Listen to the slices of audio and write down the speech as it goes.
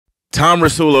Tom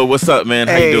Rasulo, what's up, man?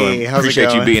 How you doing? How's Appreciate it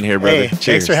going? you being here, brother. Hey, Cheers.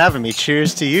 thanks for having me.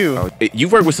 Cheers to you.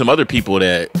 You've worked with some other people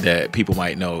that people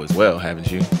might know as well,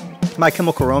 haven't you? My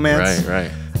Chemical Romance.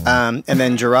 Right. And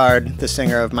then Gerard, the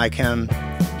singer of Mckean,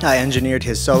 I engineered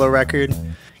his solo record.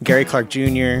 Gary Clark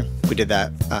Jr., we did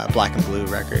that Black and Blue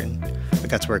record. We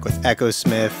got to work with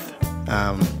Echosmith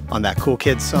on that Cool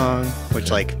Kids song, which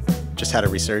just had a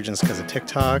resurgence because of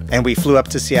TikTok. And we flew up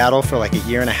to Seattle for like a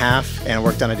year and a half and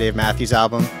worked on a Dave Matthews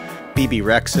album. Bebe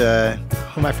Rexha,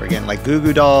 who am I forgetting? Like Goo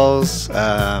Goo Dolls,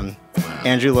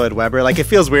 Andrew Lloyd Weber. Like, it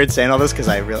feels weird saying all this because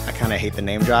I kind of hate the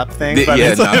name drop thing. But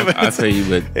I'll tell you,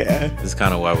 but yeah, it's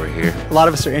kind of why we're here. A lot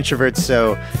of us are introverts,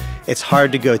 so it's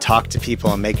hard to go talk to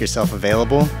people and make yourself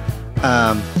available.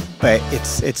 But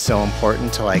it's so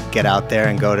important to like get out there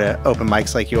and go to open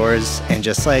mics like yours and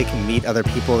just like meet other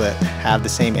people that have the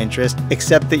same interest,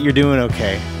 accept that you're doing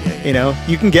okay. Yeah. You know,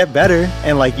 you can get better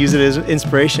and like use it as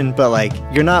inspiration, but like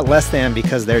you're not less than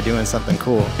because they're doing something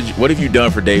cool. What have you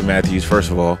done for Dave Matthews, first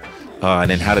of all?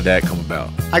 And then how did that come about?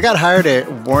 I got hired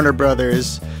at Warner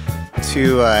Brothers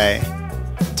to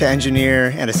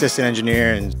engineer and assistant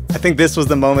engineer, and I think this was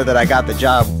the moment that I got the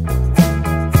job.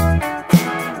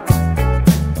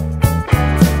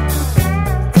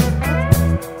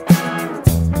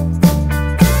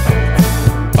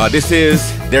 This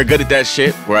is They're Good at That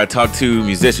Shit, where I talk to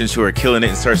musicians who are killing it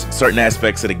in certain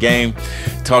aspects of the game,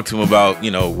 talk to them about,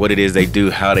 what it is they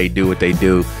do, how they do what they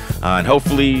do, and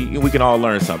hopefully we can all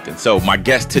learn something. So my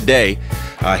guest today,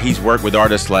 he's worked with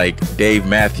artists like Dave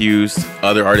Matthews,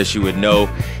 other artists you would know.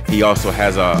 He also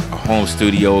has a home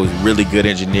studio, really good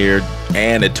engineer,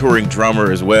 and a touring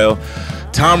drummer as well.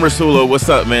 Tom Rasulo, what's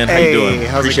up, man? How you doing?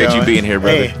 How's Appreciate it going? you being here,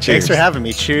 brother. Hey, Cheers. thanks for having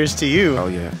me. Cheers to you. Oh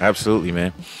yeah, absolutely,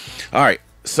 man. All right.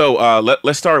 So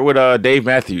let's start with Dave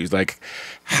Matthews. Like,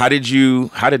 how did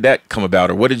that come about,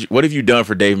 or what have you done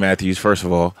for Dave Matthews, first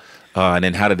of all, and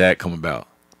then how did that come about?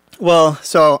 Well,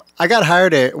 so I got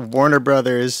hired at Warner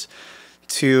Brothers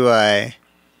to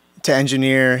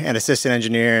engineer and assistant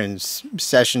engineer and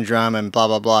session drum and blah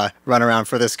blah blah, run around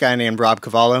for this guy named Rob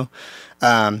Cavallo.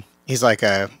 He's like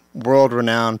a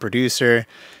world-renowned producer,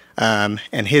 and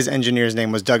his engineer's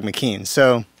name was Doug Mckean.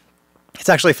 So it's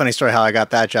actually a funny story how I got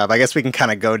that job. I guess we can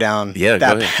kind of go down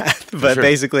that path. But sure.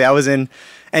 Basically, I was in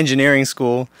engineering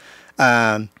school,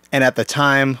 and at the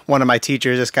time, one of my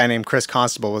teachers, this guy named Chris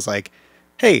Constable, was like,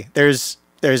 "Hey, there's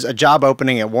a job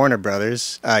opening at Warner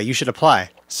Brothers. You should apply."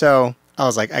 So I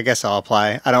was like, "I guess I'll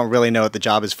apply." I don't really know what the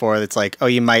job is for. It's like, "Oh,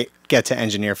 you might get to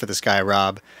engineer for this guy,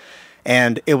 Rob."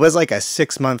 And it was like a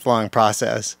 6-month-long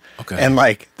process. Okay. And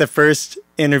like the first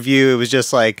interview, it was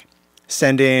just like,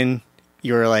 send in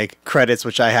your like credits,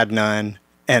 which I had none,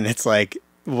 and it's like,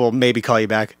 we'll maybe call you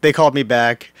back. They called me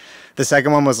back. The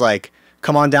second one was like,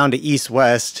 come on down to East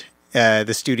West,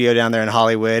 the studio down there in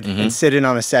Hollywood, and sit in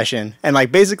on a session. And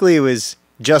like basically it was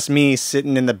just me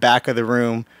sitting in the back of the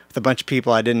room with a bunch of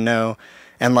people I didn't know,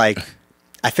 and like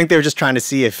I think they were just trying to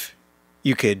see if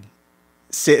you could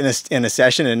sit in a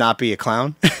session and not be a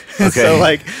clown.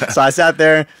 Okay. So I sat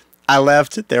there, I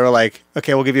left. They were like,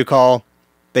 okay, we'll give you a call.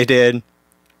 They did.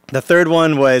 The third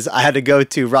one was I had to go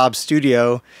to Rob's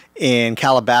studio in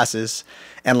Calabasas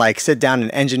and like sit down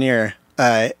and engineer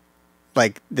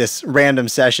like this random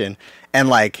session. And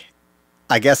like,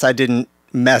 I guess I didn't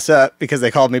mess up because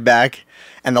they called me back.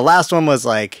 And the last one was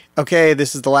like, okay,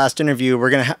 this is the last interview.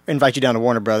 We're going to invite you down to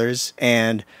Warner Brothers,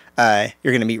 and you're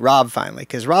going to meet Rob finally,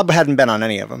 because Rob hadn't been on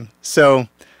any of them. So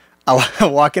I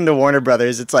walk into Warner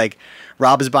Brothers. It's like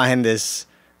Rob is behind this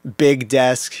big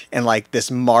desk and like this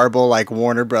marble like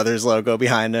Warner Brothers logo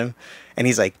behind him, and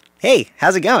he's like, "Hey,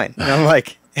 how's it going?" And I'm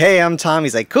like, "Hey, I'm Tom."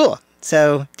 He's like, "Cool.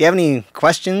 So do you have any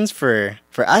questions for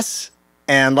us?"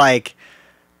 And like,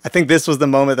 I think this was the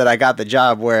moment that I got the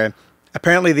job, where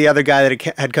apparently the other guy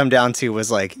that had come down to was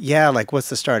like, "Yeah, like what's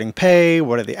the starting pay?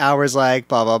 What are the hours like?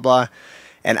 Blah blah blah."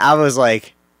 And I was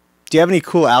like, "Do you have any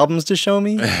cool albums to show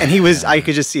me?" And I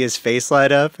could just see his face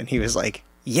light up, and he was like,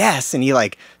 "Yes." And he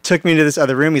like took me into this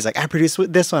other room. He's like, "I produced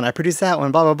this one, I produced that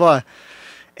one, blah blah blah."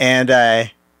 And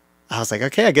I was like,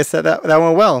 okay, I guess that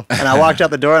went well. And I walked out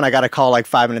the door, and I got a call like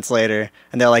 5 minutes later,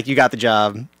 and they're like, "You got the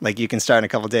job, like you can start in a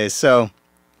couple of days." So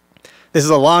this is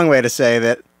a long way to say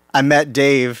that I met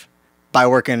Dave by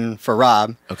working for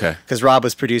Rob. Okay. Because Rob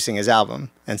was producing his album,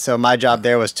 and so my job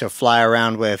there was to fly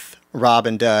around with Rob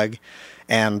and Doug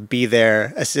and be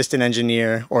their assistant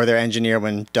engineer or their engineer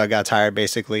when Doug got tired,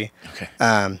 basically. Okay.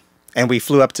 And we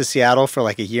flew up to Seattle for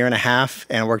like a year and a half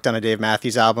and worked on a Dave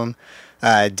Matthews album.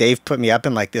 Dave put me up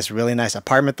in like this really nice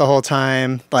apartment the whole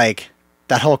time. Like,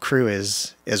 that whole crew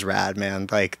is rad, man.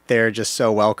 Like, they're just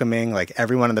so welcoming. Like,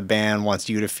 everyone in the band wants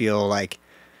you to feel like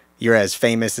you're as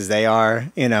famous as they are.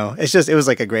 You know, it was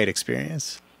like a great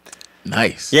experience.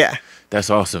 Nice. Yeah. That's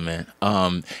awesome, man.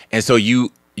 And so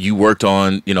you worked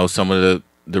on, you know, some of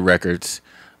the records,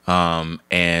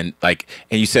 and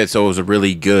you said so it was a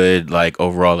really good like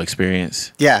overall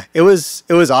experience. Yeah, it was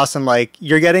awesome. Like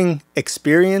you're getting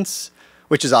experience,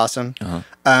 which is awesome.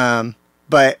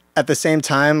 But at the same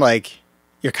time, like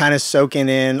you're kind of soaking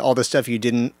in all the stuff you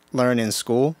didn't learn in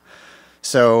school.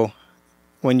 So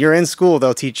when you're in school,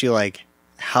 they'll teach you like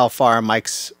how far a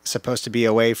mic's supposed to be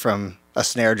away from a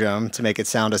snare drum to make it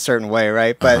sound a certain way,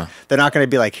 right? But they're not going to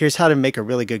be like, here's how to make a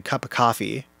really good cup of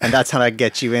coffee, and that's how to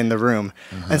get you in the room.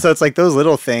 And so it's like those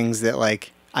little things that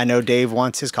like, I know Dave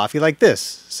wants his coffee like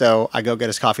this, so I go get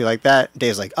his coffee like that.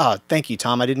 Dave's like, oh, thank you,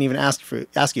 Tom. I didn't even ask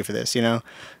you for this, you know?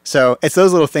 So it's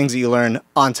those little things that you learn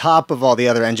on top of all the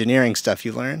other engineering stuff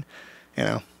you learn, you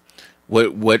know?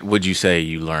 What would you say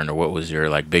you learned, or what was your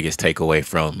like biggest takeaway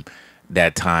from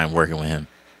that time working with him?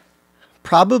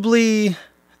 Probably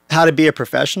how to be a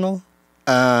professional.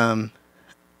 I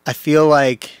feel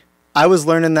like I was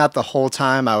learning that the whole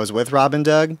time I was with Rob and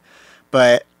Doug,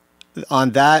 but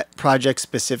on that project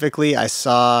specifically, I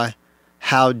saw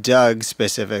how Doug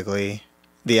specifically,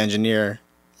 the engineer,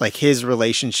 like his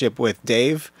relationship with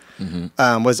Dave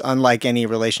was unlike any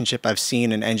relationship I've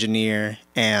seen an engineer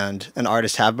and an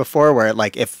artist have before, where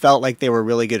it felt like they were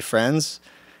really good friends,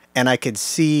 and I could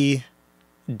see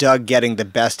Doug getting the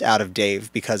best out of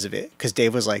Dave because of it, because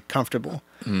Dave was like comfortable.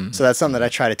 So that's something that I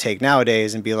try to take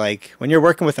nowadays and be like, when you're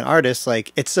working with an artist,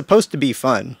 like it's supposed to be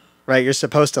fun, right? You're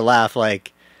supposed to laugh,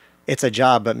 like it's a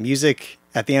job, but music,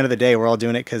 at the end of the day, we're all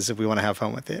doing it because we want to have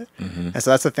fun with it. And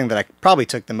so that's the thing that I probably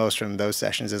took the most from those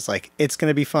sessions. Is like, it's going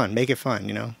to be fun. Make it fun,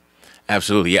 you know?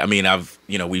 Absolutely. Yeah. I mean,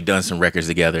 we've done some records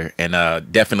together, and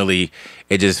definitely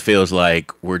it just feels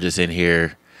like we're just in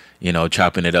here, you know,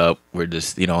 chopping it up. We're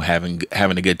just, you know, having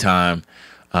a good time,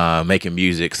 making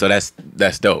music. So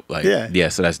that's dope. Like, yeah.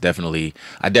 So I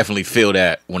definitely feel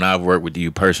that when I've worked with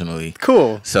you personally.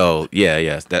 Cool. So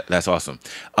yeah, that's awesome.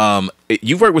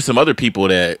 You've worked with some other people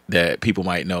that people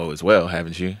might know as well,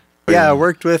 haven't you? Yeah, I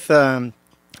worked with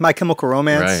My Chemical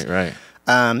Romance. Right.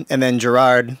 And then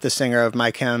Gerard, the singer of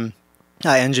Mckean,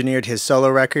 I engineered his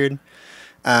solo record,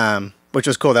 which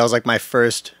was cool. That was like my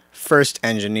first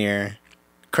engineer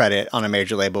credit on a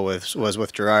major label was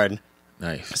with Gerard.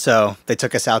 Nice. So they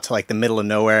took us out to like the middle of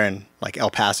nowhere in like El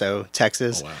Paso,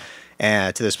 Texas,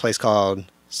 and to this place called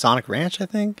Sonic Ranch, I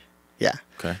think. Yeah.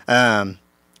 Okay. And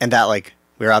that like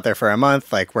we were out there for a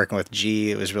month, like working with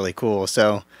G. It was really cool.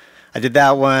 So I did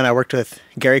that one. I worked with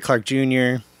Gary Clark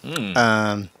Jr.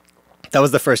 That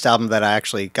was the first album that I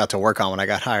actually got to work on when I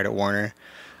got hired at Warner.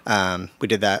 We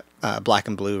did that Black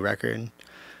and Blue record.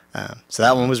 So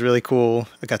that one was really cool.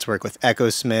 I got to work with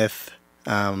Echosmith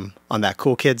on that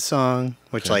Cool Kids song,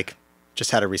 which like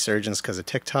just had a resurgence because of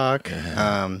TikTok.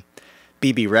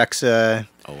 Bebe Rexha.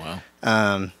 Oh,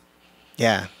 wow.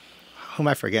 Yeah. Who am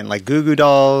I forgetting? Like Goo Goo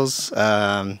Dolls.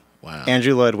 Wow.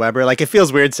 Andrew Lloyd Weber. Like, it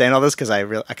feels weird saying all this because I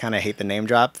kind of hate the name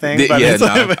drop thing. But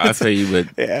I feel you,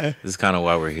 but this is kind of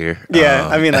why we're here. Yeah,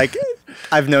 I mean, like,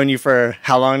 I've known you for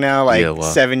how long now? Like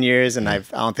 7 years, and I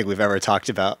don't think we've ever talked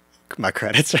about my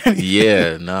credits or anything.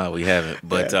 Yeah, no, we haven't.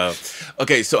 But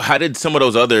okay, so how did some of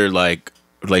those other like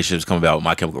relationships come about?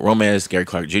 My Chemical Romance, Gary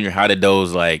Clark Jr. How did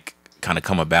those like kind of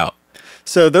come about?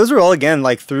 So those were all again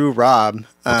like through Rob,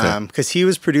 because he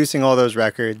was producing all those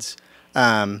records.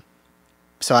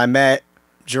 So I met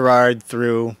Gerard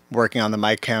through working on the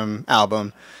Mckean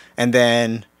album, and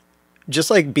then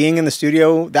just like being in the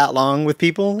studio that long with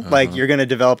people, like you're gonna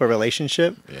develop a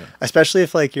relationship, especially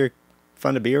if like you're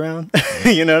fun to be around.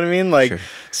 You know what I mean? Like,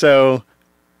 so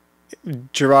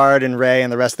Gerard and Ray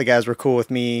and the rest of the guys were cool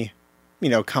with me, you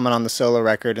know, coming on the solo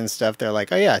record and stuff. They're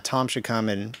like, oh yeah, Tom should come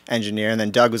and engineer. And then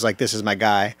Doug was like, this is my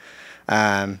guy.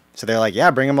 So they're like,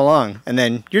 yeah, bring him along. And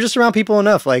then you're just around people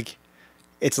enough. Like,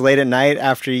 it's late at night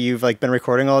after you've like been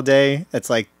recording all day. It's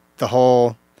like the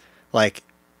whole, like,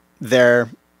 they're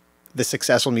the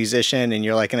successful musician and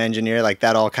you're like an engineer, like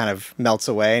that all kind of melts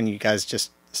away and you guys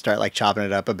just start like chopping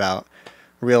it up about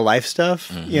real life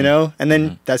stuff, you know? And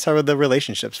then that's how the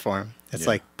relationships form. It's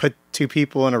like put two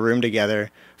people in a room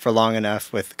together for long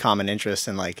enough with common interests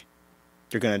and like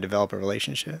you're going to develop a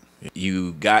relationship.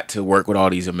 You got to work with all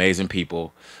these amazing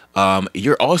people.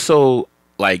 You're also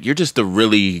like, you're just a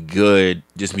really good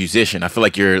just musician. I feel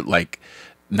like your like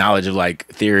knowledge of like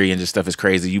theory and just stuff is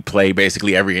crazy. You play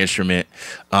basically every instrument.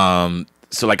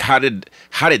 So like how did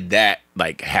that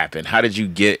like happen? How did you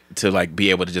get to like be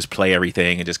able to just play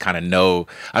everything and just kind of know?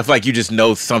 I feel like you just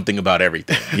know something about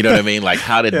everything. You know what I mean? Like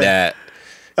how did that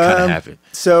kind of happen?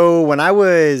 So when I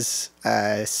was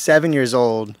 7 years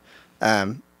old,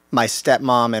 my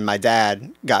stepmom and my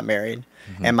dad got married,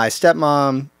 and my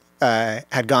stepmom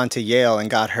had gone to Yale and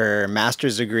got her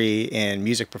master's degree in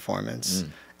music performance.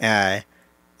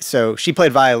 So she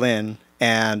played violin,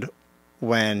 and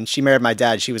when she married my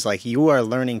dad, she was like, "You are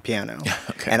learning piano."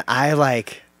 Okay. And I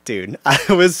like, dude, I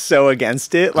was so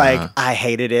against it. Like, I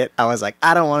hated it. I was like,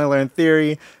 I don't want to learn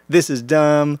theory. This is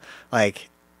dumb. Like,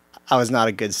 I was not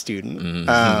a good student.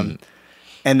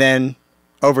 And then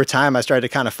over time, I started to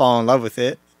kind of fall in love with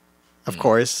it, of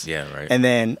course. Yeah, right. And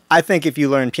then I think if you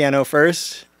learn piano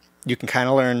first, you can kind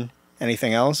of learn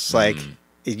anything else. Like,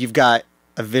 you've got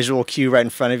a visual cue right in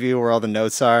front of you where all the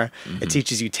notes are. It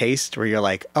teaches you taste, where you're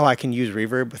like, oh, I can use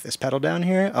reverb with this pedal down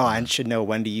here. Oh, I should know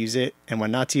when to use it and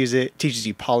when not to use it. It teaches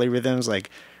you polyrhythms, like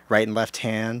right and left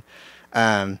hand.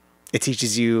 It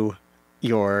teaches you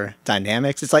your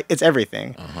dynamics. It's like, it's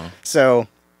everything. So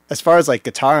as far as like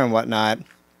guitar and whatnot,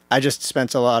 I just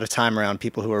spent a lot of time around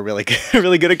people who were really good,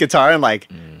 really good at guitar, and like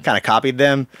kind of copied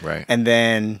them. Right. And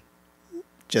then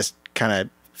just kind of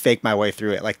fake my way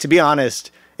through it. Like, to be honest,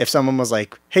 if someone was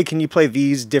like, "Hey, can you play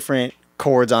these different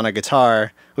chords on a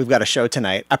guitar? We've got a show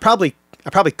tonight." I probably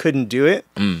couldn't do it.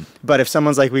 But if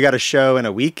someone's like, "We got a show in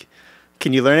a week,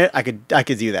 can you learn it?" I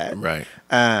could do that. Right.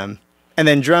 And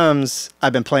then drums,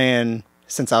 I've been playing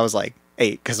since I was like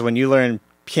 8. Because when you learn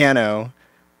piano,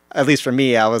 at least for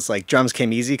me, I was like, drums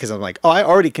came easy because I'm like, oh, I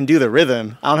already can do the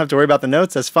rhythm. I don't have to worry about the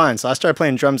notes. That's fine. So I started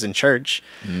playing drums in church,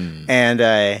 and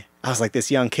I was like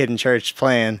this young kid in church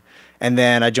playing. And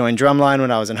then I joined drumline when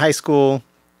I was in high school.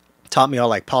 Taught me all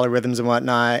like polyrhythms and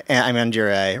whatnot. And I mean, your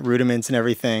rudiments and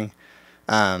everything.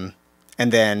 And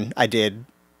then I did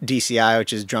DCI,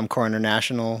 which is Drum Corps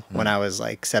International, when I was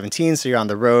like 17. So you're on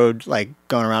the road, like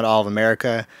going around all of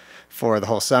America for the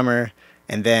whole summer.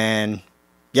 And then,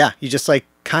 yeah, you just like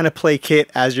kind of play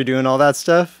kit as you're doing all that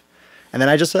stuff. And then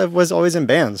I just was always in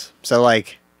bands. So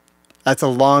like, that's a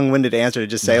long-winded answer to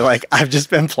just say, like, I've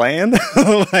just been playing.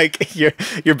 Like,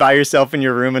 you're by yourself in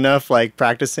your room enough, like,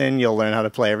 practicing, you'll learn how to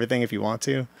play everything if you want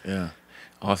to. Yeah.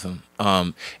 Awesome.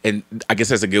 And I guess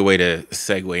that's a good way to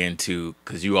segue into,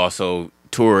 because you also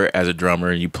tour as a drummer,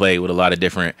 and you play with a lot of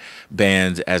different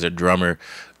bands as a drummer.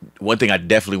 One thing I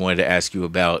definitely wanted to ask you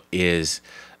about is,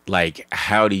 like,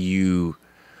 how do you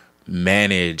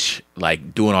manage,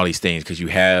 like, doing all these things? Because you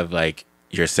have, like,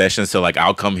 your sessions. So like,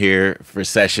 I'll come here for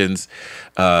sessions,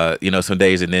 you know, some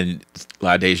days, and then a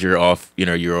lot of days you're off, you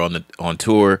know, you're on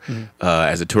tour,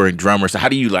 as a touring drummer. So how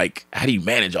do you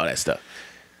manage all that stuff?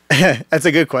 That's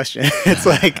a good question. It's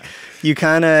like, you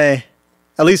kind of,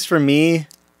 at least for me,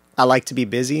 I like to be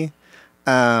busy.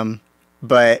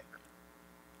 But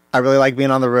I really like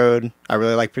being on the road. I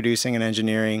really like producing and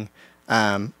engineering.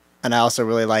 And I also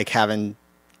really like having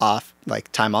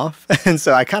time off. And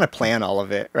so I kind of plan all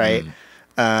of it. Right.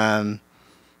 I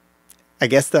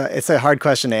guess it's a hard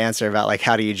question to answer about like,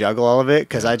 how do you juggle all of it?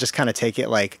 Cause I just kind of take it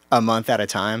like a month at a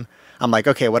time. I'm like,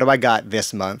 okay, what do I got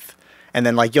this month? And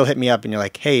then like, you'll hit me up and you're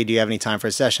like, hey, do you have any time for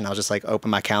a session? I'll just like open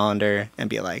my calendar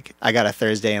and be like, I got a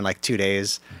Thursday in like 2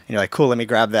 days. And you're like, cool, let me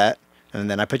grab that. And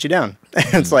then I put you down.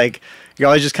 It's like, you're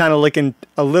always just kind of looking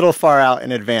a little far out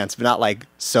in advance, but not like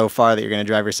so far that you're going to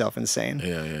drive yourself insane.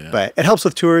 Yeah. But it helps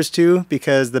with tours too,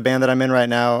 because the band that I'm in right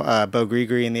now, Beaux,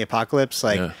 Gris and the Apocalypse,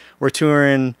 like we're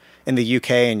touring in the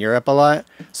UK and Europe a lot.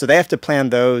 So they have to plan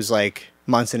those like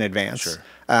months in advance.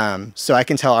 Sure. So I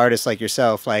can tell artists like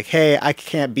yourself, like, hey, I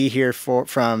can't be here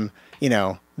from, you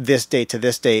know, this date to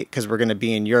this date because we're going to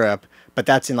be in Europe, but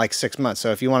that's in like 6 months.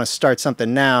 So if you want to start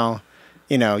something now,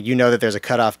 you know that there's a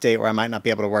cutoff date where I might not be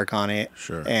able to work on it.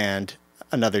 Sure. And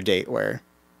another date where,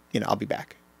 you know, I'll be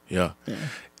back. Yeah.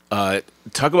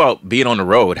 Talk about being on the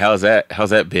road. How's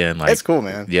that been? Like, it's cool,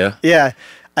 man. Yeah. Yeah.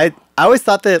 I always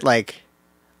thought that like,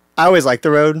 I always liked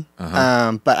the road.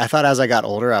 But I thought as I got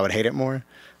older, I would hate it more.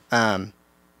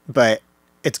 But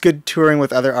it's good touring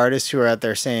with other artists who are at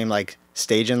their same like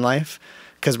stage in life.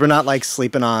 Cause we're not like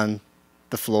sleeping on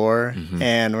the floor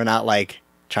and we're not like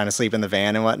trying to sleep in the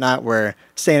van and whatnot. We're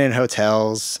staying in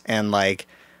hotels and like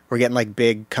we're getting like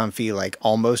big comfy like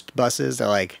almost buses. They're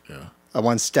like a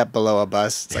one step below a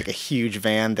bus. It's like a huge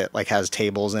van that like has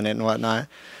tables in it and whatnot.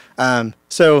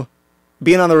 So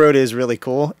being on the road is really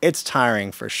cool. It's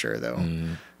tiring for sure though.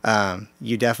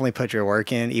 You definitely put your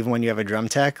work in even when you have a drum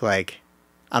tech. Like,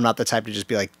 I'm not the type to just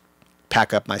be like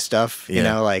pack up my stuff, you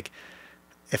know, like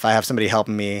if I have somebody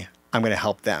helping me, I'm going to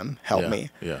help them help me.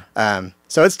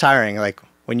 So it's tiring. Like,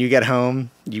 when you get home,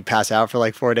 you pass out for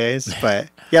like 4 days. But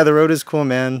yeah, the road is cool,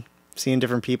 man. Seeing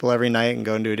different people every night and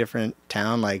going to a different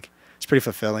town, like, it's pretty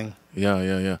fulfilling. You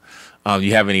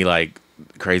have any like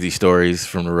crazy stories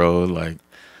from the road? Like,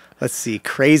 Let's see,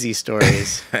 crazy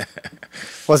stories.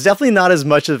 Well, it's definitely not as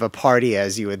much of a party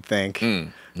as you would think,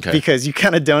 Okay. because you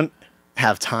kind of don't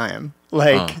have time.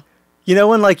 Like, you know,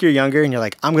 when like you're younger and you're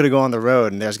like, I'm gonna go on the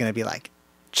road, and there's gonna be like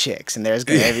chicks, and there's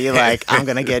gonna be like, I'm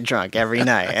gonna get drunk every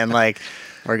night, and like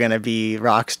we're gonna be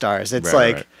rock stars. It's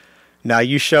like, now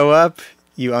you show up,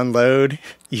 you unload,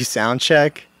 you sound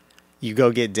check, you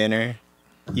go get dinner,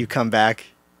 you come back,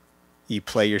 you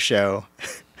play your show.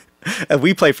 And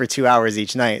we play for 2 hours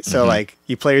each night. So like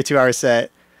you play your 2 hour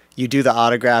set, you do the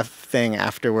autograph thing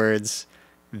afterwards.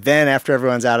 Then after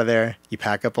everyone's out of there, you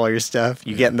pack up all your stuff,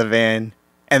 you get in the van.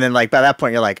 And then like by that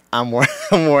point you're like, I'm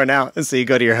worn out. And so you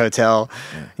go to your hotel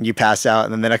and you pass out.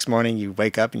 And then the next morning you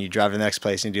wake up and you drive to the next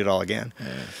place and you do it all again.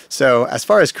 So as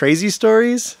far as crazy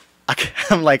stories,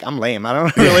 I'm lame. I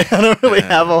don't really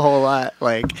have a whole lot.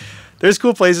 Like there's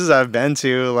cool places I've been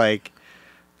to. Like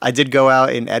I did go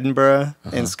out in Edinburgh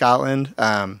in Scotland.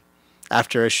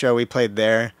 After a show we played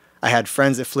there, I had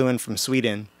friends that flew in from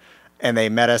Sweden, and they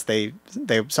met us. They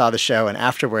saw the show, and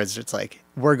afterwards it's like,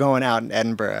 we're going out in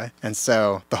Edinburgh. And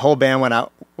so the whole band went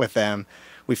out with them.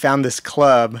 We found this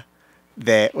club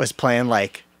that was playing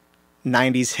like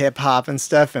 90s hip hop and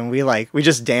stuff, and we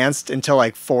just danced until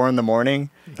like 4 a.m,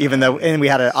 and we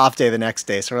had an off day the next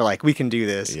day. So we're like, we can do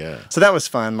this. Yeah. So that was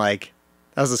fun. Like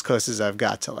that was as close as I've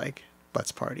got to like,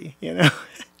 let's party, you know?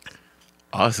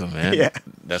 Awesome, man. Yeah.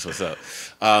 That's what's up.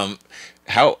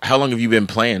 How long have you been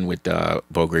playing with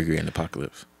Beaux, Gris and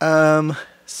Apocalypse?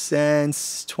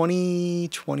 Since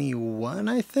 2021,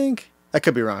 I think. I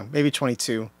could be wrong. Maybe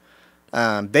 22.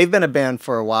 They've been a band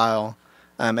for a while,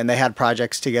 and they had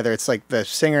projects together. It's like the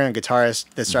singer and guitarist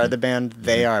that started the band,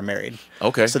 they are married.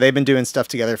 Okay. So they've been doing stuff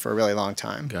together for a really long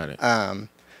time. Got it.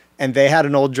 And they had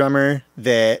an old drummer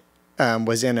that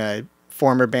was in a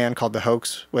former band called The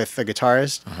Hoax with the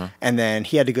guitarist, and then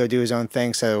he had to go do his own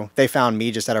thing, so they found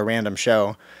me just at a random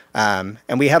show, and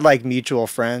we had like mutual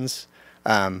friends,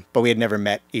 but we had never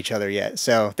met each other yet.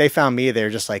 So they found me. They're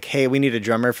just like, hey, we need a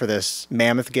drummer for this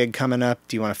Mammoth gig coming up,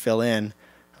 do you want to fill in?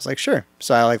 I was like, sure.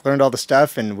 So I like learned all the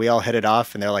stuff, and we all hit it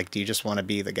off, and they're like, do you just want to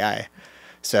be the guy?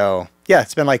 So yeah,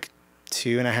 it's been like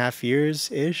 2.5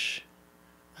 years ish.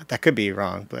 That could be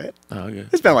wrong, but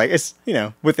it's been like, it's, you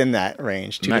know, within that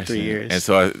range, 2 to 3 years. And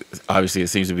so obviously it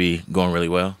seems to be going really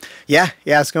well. Yeah,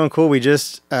 it's going cool. We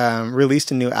just released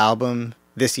a new album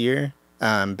this year,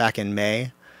 back in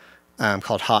May,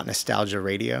 called Hot Nostalgia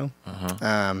Radio.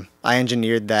 I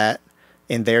engineered that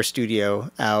in their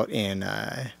studio out in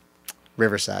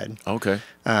Riverside. Okay.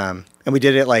 And we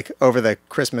did it like over the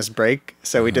Christmas break.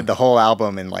 So we did the whole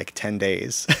album in like 10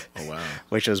 days. Oh, wow.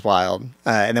 Which was wild.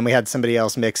 And then we had somebody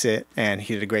else mix it, and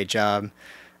he did a great job.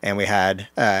 And we had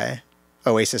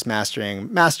Oasis master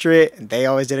it, and they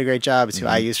always did a great job. It's who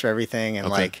I use for everything. And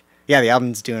like, yeah, the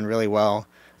album's doing really well.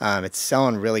 It's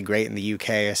selling really great in the UK,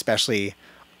 especially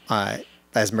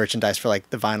as merchandise for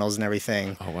like the vinyls and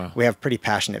everything. Oh, wow. We have pretty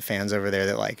passionate fans over there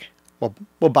that like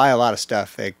will buy a lot of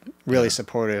stuff. They're really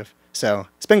supportive. So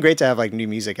it's been great to have like new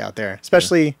music out there,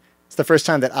 especially it's the first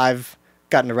time that I've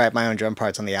gotten to write my own drum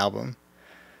parts on the album.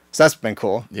 So that's been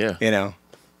cool. Yeah. You know?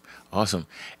 Awesome.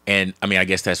 And I mean, I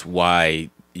guess that's why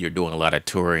you're doing a lot of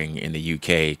touring in the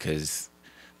UK, because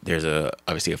there's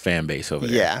obviously a fan base over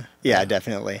there. Yeah,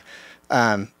 definitely.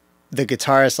 The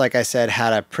guitarist, like I said,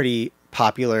 had a pretty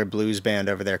popular blues band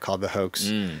over there called The Hoax.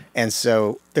 And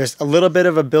so there's a little bit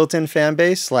of a built-in fan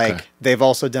base. Like they've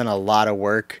also done a lot of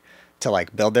work to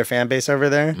like build their fan base over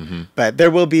there. But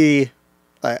there will be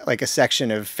like a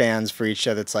section of fans for each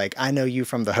other. It's like, I know you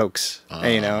from The Hoax,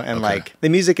 you know, and like the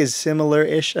music is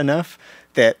similar-ish enough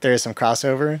that there is some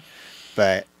crossover.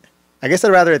 But I guess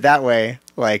I'd rather it that way,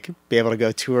 like be able to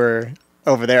go tour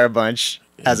over there a bunch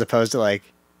as opposed to like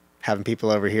having people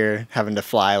over here having to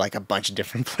fly like a bunch of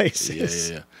different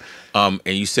places. And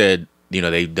you said, you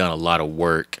know, they've done a lot of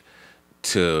work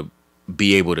to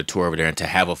be able to tour over there and to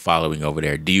have a following over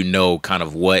there. Do you know kind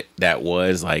of what that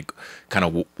was? Like, kind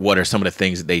of what are some of the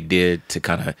things that they did to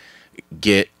kind of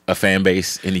get a fan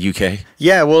base in the UK?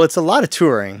 Yeah, well, it's a lot of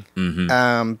touring.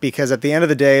 Because at the end of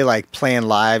the day, like playing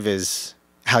live is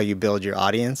how you build your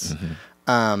audience.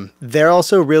 They're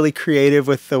also really creative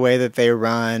with the way that they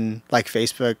run like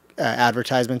Facebook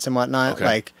advertisements and whatnot.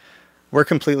 Like we're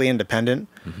completely independent.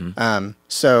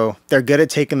 So they're good at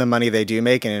taking the money they do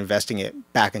make and investing it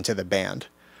back into the band.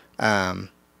 And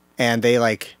they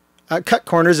like, cut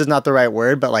corners is not the right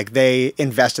word, but like they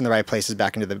invest in the right places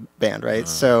back into the band. Right.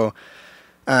 So,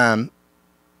 I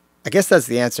guess that's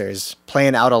the answer, is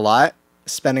playing out a lot,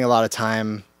 spending a lot of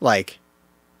time, like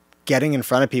getting in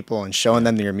front of people and showing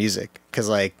them your music. 'Cause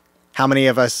like how many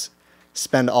of us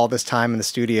spend all this time in the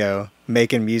studio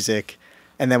making music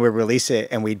and then we release it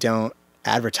and we don't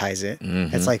advertise it,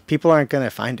 it's like people aren't going to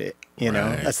find it. You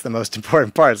know, that's the most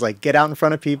important part. It's like get out in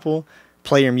front of people,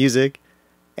 play your music,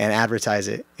 and advertise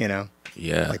it. You know,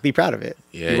 like be proud of it.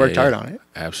 You worked hard on it.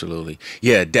 Absolutely,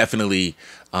 yeah, definitely.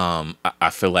 I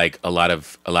feel like a lot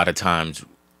of times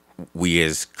we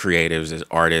as creatives, as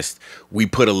artists, we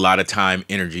put a lot of time,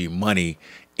 energy, money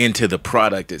into the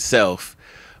product itself,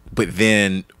 but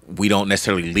then we don't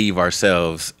necessarily leave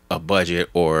ourselves a budget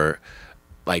or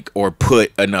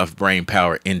put enough brain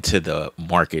power into the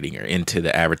marketing or into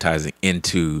the advertising,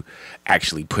 into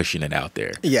actually pushing it out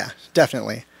there. Yeah,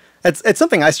 definitely. It's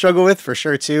something I struggle with for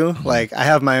sure too. Like I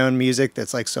have my own music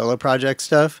that's like solo project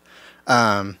stuff,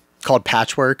 called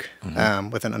Patchwork,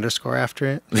 with an underscore after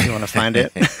it. If you want to find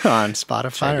it on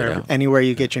Spotify or anywhere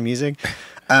you get your music.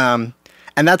 And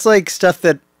that's like stuff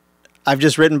that I've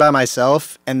just written by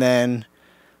myself, and then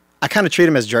I kind of treat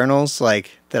them as journals,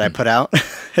 like that I put out.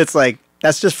 It's like,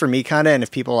 that's just for me kind of, and if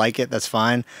people like it, that's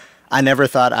fine. I never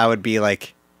thought I would be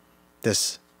like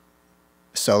this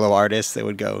solo artist that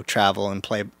would go travel and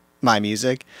play my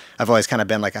music. I've always kind of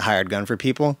been like a hired gun for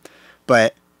people.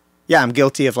 But yeah, I'm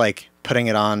guilty of like putting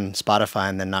it on Spotify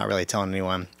and then not really telling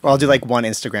anyone. Or I'll do like one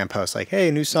Instagram post like,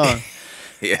 hey, new song.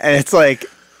 And it's like,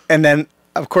 and then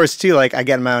of course too, like I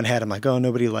get in my own head, I'm like, oh,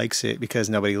 nobody likes it because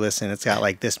nobody listened. It's got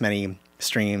like this many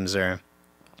streams or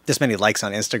this many likes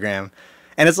on Instagram.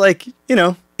 And it's like, you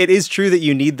know, it is true that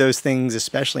you need those things,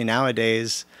 especially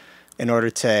nowadays, in order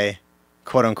to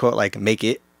quote unquote like make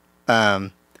it.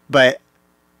 But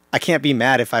I can't be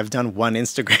mad if I've done one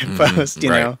Instagram post, you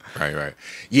know? Right.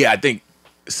 Yeah, I think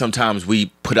sometimes we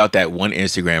put out that one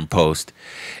Instagram post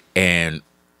and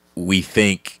we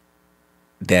think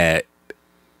that,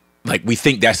 like, we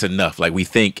think that's enough. Like, we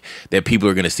think that people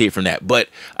are going to see it from that. But,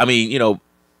 I mean, you know,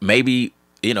 maybe,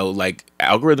 you know, like,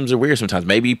 algorithms are weird sometimes.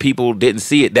 Maybe people didn't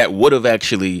see it that would have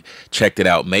actually checked it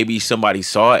out. Maybe somebody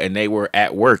saw it and they were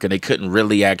at work and they couldn't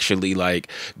really actually, like,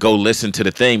 go listen to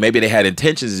the thing. Maybe they had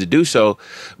intentions to do so,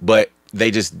 but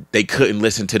they couldn't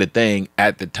listen to the thing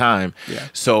at the time. Yeah.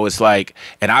 So it's like,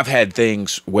 and I've had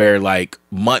things where, like,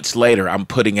 months later, I'm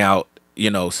putting out, you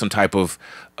know, some type of,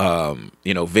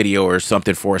 you know, video or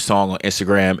something for a song on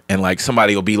Instagram, and like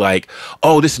somebody will be like,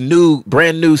 oh, this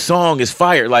brand new song is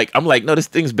fire. Like, I'm like, no, this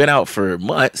thing's been out for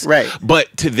months. Right.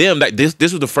 But to them, like, this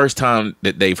was the first time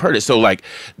that they've heard it. So like,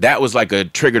 that was like a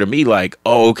trigger to me, like,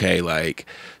 oh, okay, like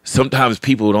sometimes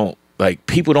people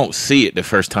don't see it the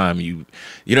first time you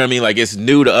know what I mean? Like, it's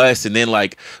new to us, and then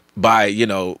like by, you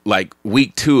know, like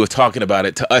week 2 of talking about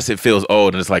it, to us it feels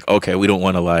old, and it's like, okay, we don't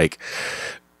want to, like,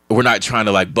 we're not trying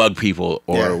to like bug people,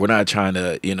 or we're not trying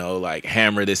to, you know, like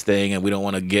hammer this thing, and we don't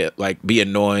want to get like be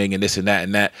annoying and this and that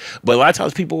and that. But a lot of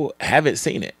times people haven't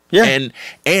seen it. Yeah.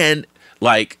 And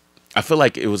like, I feel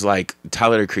like it was like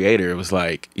Tyler the Creator. It was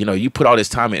like, you know, you put all this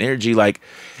time and energy, like,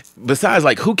 besides,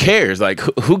 like, who cares? Like,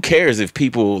 who cares if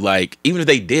people, like, even if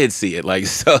they did see it, like,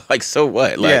 so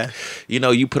what? Like, you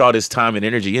know, you put all this time and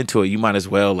energy into it, you might as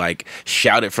well, like,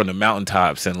 shout it from the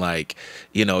mountaintops and, like,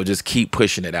 you know, just keep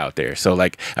pushing it out there. So,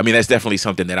 like, I mean, that's definitely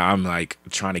something that I'm, like,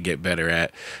 trying to get better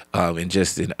at, and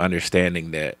just in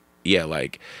understanding that, yeah,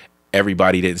 like,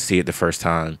 everybody didn't see it the first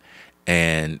time,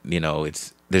 and, you know,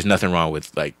 there's nothing wrong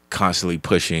with, like, constantly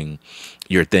pushing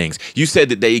your things. You said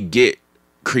that they get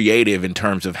creative in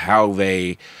terms of how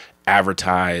they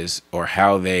advertise or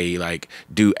how they, like,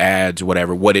 do ads,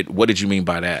 whatever. What did you mean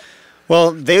by that?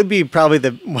 Well, they would be probably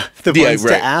the ones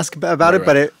to ask about it,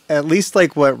 but at least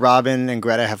like what Robin and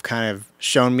Greta have kind of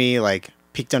shown me, like,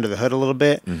 peeked under the hood a little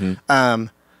bit.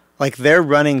 Like, they're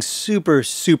running super,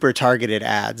 super targeted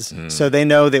ads. So they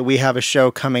know that we have a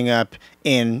show coming up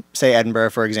in, say,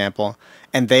 Edinburgh, for example,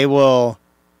 and they will,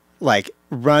 like,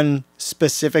 run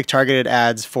specific targeted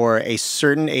ads for a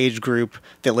certain age group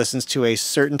that listens to a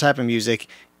certain type of music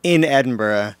in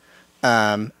Edinburgh.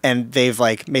 And they've,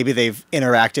 like, maybe they've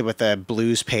interacted with a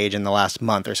blues page in the last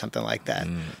month or something like that.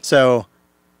 So,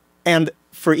 and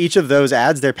for each of those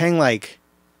ads, they're paying like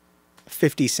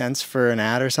 50 cents for an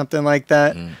ad or something like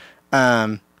that.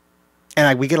 And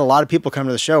we get a lot of people come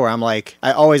to the show where I'm like,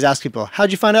 I always ask people,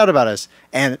 how'd you find out about us?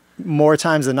 And more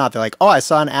times than not, they're like, oh, I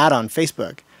saw an ad on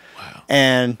Facebook. Wow.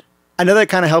 And I know that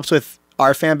kind of helps with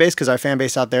our fan base, because our fan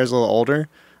base out there is a little older,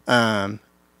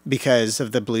 because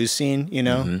of the blues scene, you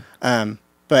know?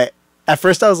 But at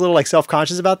first I was a little, like,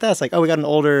 self-conscious about that. It's like, oh, we got an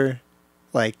older,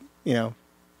 like, you know,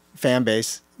 fan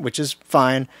base, which is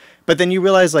fine. But then you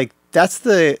realize, like, those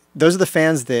are the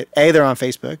fans that, A, they're on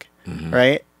Facebook,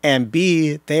 right? And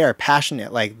B, they are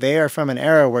passionate. Like, they are from an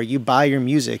era where you buy your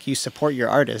music, you support your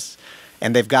artists.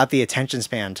 and they've got the attention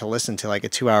span to listen to like a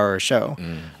 2-hour show.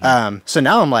 So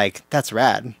now I'm like, that's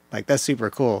rad. Like, that's super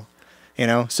cool. You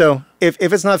know, so if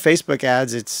it's not Facebook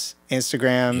ads, it's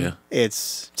Instagram,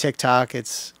 it's TikTok,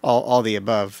 it's all the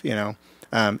above, you know.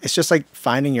 It's just like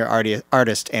finding your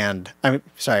artist and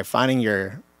finding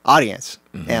your audience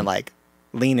and like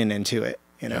leaning into it,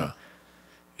 you know.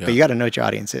 Yeah. But you got to know what your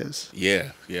audience is.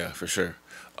 Yeah, for sure.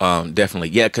 Definitely.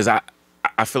 Yeah, because I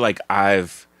feel like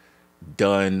I've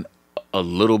done a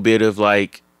little bit of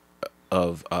like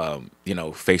you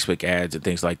know, Facebook ads and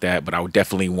things like that, but I would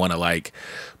definitely want to like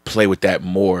play with that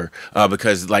more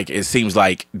because like it seems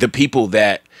like the people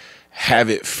that have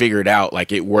it figured out,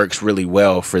 like it works really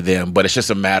well for them, but it's just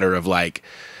a matter of like,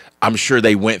 I'm sure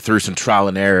they went through some trial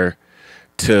and error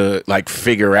to like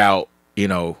figure out, you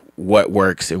know, what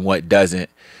works and what doesn't.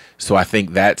 So I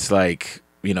think that's like,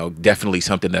 you know, definitely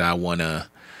something that I want to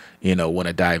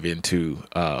dive into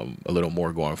a little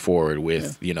more going forward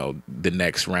with, you know, the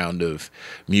next round of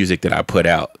music that I put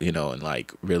out, you know, and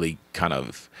like really kind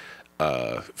of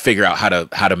figure out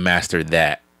how to master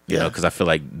that, you know, because I feel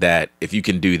like that if you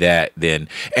can do that, then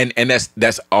and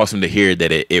that's awesome to hear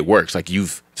that it works. Like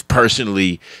you've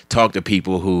personally talked to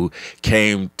people who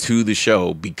came to the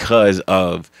show because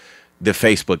of the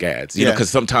Facebook ads, you know, because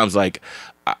sometimes like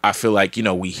I feel like, you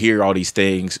know, we hear all these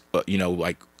things, you know,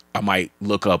 like I might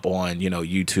look up on, you know,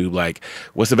 YouTube, like,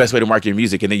 what's the best way to market your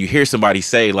music? And then you hear somebody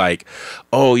say like,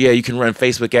 oh yeah, you can run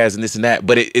Facebook ads and this and that.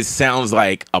 But it sounds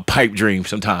like a pipe dream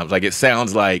sometimes. Like it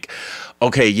sounds like,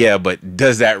 okay, yeah, but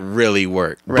does that really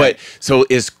work? Right. But so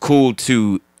it's cool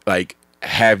to like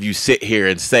have you sit here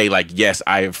and say like, yes,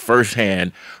 I have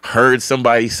firsthand heard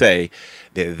somebody say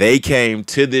that they came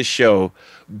to this show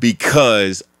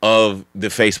because of the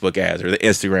Facebook ads or the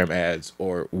Instagram ads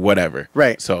or whatever.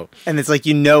 Right. So, and it's like,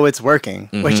 you know, it's working,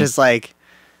 which is like,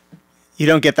 you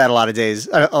don't get that a lot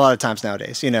of times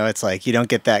nowadays. You know, it's like, you don't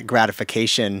get that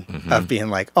gratification of being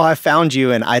like, oh, I found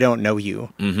you and I don't know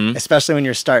you, especially when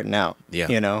you're starting out,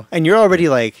 you know, and you're already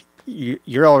like,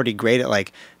 you're already great at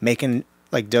like making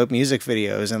like dope music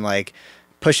videos and like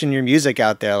pushing your music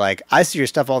out there. Like I see your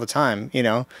stuff all the time, you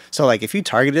know? So like if you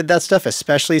targeted that stuff,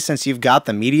 especially since you've got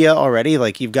the media already,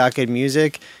 like you've got good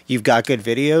music, you've got good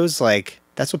videos, like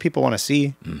that's what people want to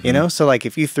see, you know? So like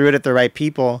if you threw it at the right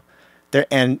people there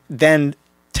and then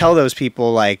tell those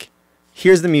people like,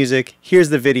 here's the music, here's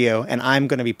the video, and I'm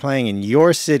going to be playing in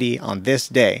your city on this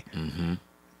day. And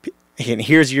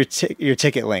here's your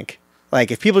ticket link. Like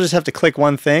if people just have to click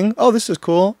one thing, oh, this is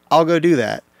cool, I'll go do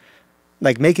that.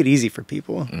 Like, make it easy for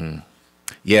people.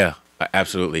 Yeah,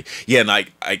 absolutely. Yeah, and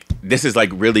like this is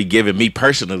like really giving me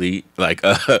personally like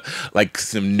like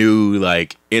some new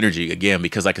like energy again,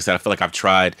 because like I said, I feel like I've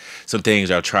tried some things.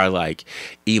 I'll try like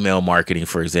email marketing,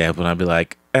 for example, and I'd be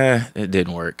like, it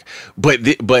didn't work. But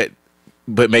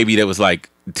maybe there was like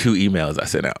 2 emails I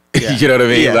sent out. You know what I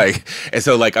mean? Yeah. Like, and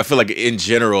so like I feel like in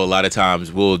general, a lot of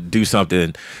times we'll do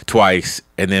something twice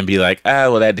and then be like,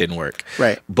 well, that didn't work.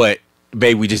 Right. But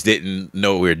maybe we just didn't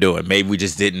know what we were doing. Maybe we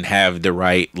just didn't have the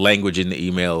right language in the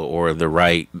email or the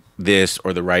right this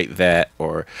or the right that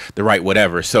or the right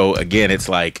whatever. So again, it's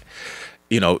like,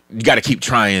 you know, you got to keep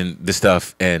trying the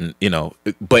stuff and, you know,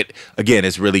 but again,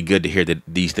 it's really good to hear that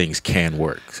these things can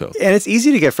work. So, and it's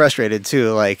easy to get frustrated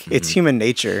too. Like it's human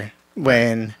nature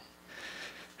when,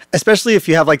 especially if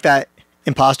you have like that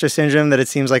imposter syndrome that it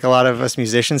seems like a lot of us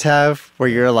musicians have, where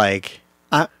you're like,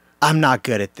 I'm not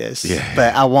good at this,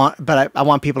 but I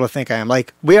want people to think I am.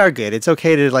 Like, we are good. It's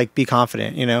okay to like be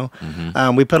confident, you know?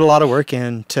 We put a lot of work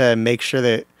in to make sure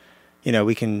that, you know,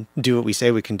 we can do what we say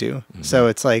we can do. So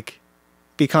it's like,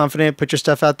 be confident, put your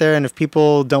stuff out there. And if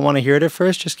people don't want to hear it at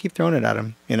first, just keep throwing it at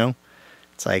them, you know?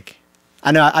 It's like,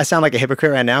 I know I sound like a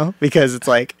hypocrite right now because it's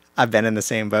like, I've been in the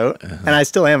same boat and I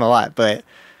still am a lot, but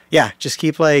yeah, just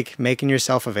keep like making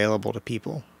yourself available to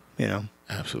people, you know?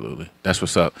 Absolutely. That's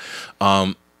what's up.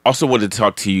 Also wanted to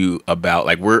talk to you about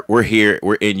like we're here,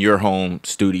 we're in your home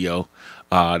studio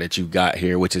that you've got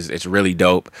here, which is it's really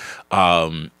dope.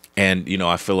 And you know,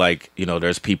 I feel like, you know,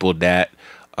 there's people that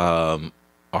are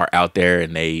out there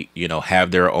and they, you know, have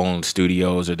their own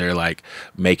studios or they're like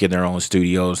making their own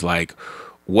studios. Like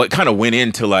what kind of went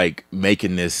into like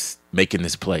making this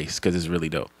place, because it's really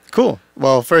dope. Cool.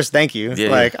 Well, first, thank you.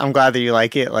 Like I'm glad that you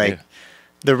like it. Like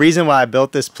the reason why I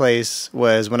built this place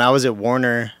was when I was at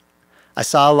Warner, I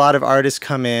saw a lot of artists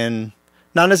come in,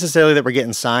 not necessarily that were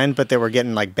getting signed, but they were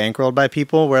getting like bankrolled by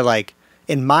people where like,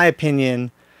 in my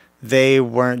opinion, they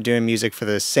weren't doing music for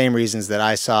the same reasons that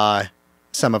I saw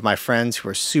some of my friends who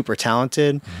were super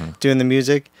talented doing the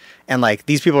music. And like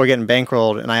these people were getting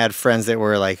bankrolled and I had friends that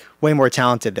were like way more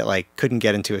talented that like couldn't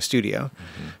get into a studio.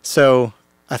 So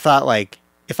I thought like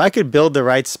if I could build the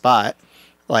right spot,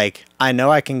 like I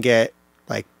know I can get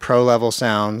like pro level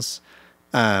sounds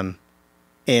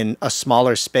in a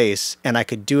smaller space, and I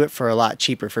could do it for a lot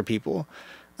cheaper for people.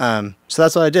 So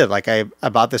that's what I did. Like I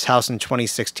bought this house in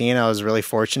 2016. I was really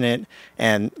fortunate,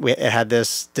 and it had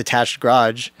this detached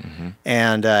garage.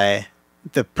 And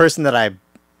the person that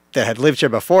had lived here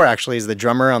before actually is the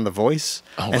drummer on The Voice.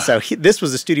 Oh, and so this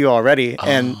was a studio already.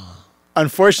 And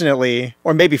unfortunately,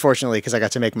 or maybe fortunately, because I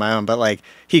got to make my own, but like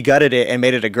he gutted it and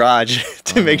made it a garage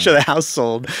to make sure the house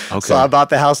sold. Okay. So I bought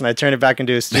the house and I turned it back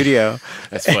into a studio.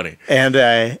 That's funny.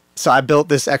 And so I built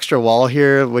this extra wall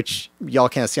here, which y'all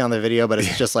can't see on the video, but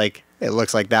it's just like, it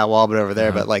looks like that wall, but over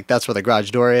there, but like that's where the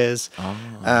garage door is.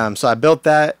 So I built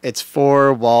that. It's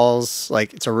 4 walls,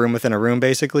 like it's a room within a room,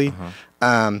 basically.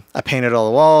 I painted all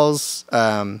the walls.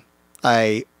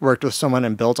 I worked with someone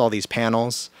and built all these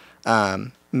panels.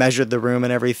 Measured the room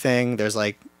and everything. There's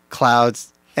like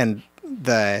clouds and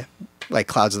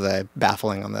clouds of the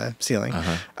baffling on the ceiling.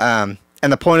 And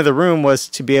the point of the room was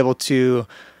to be able to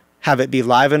have it be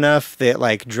live enough that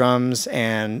like drums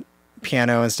and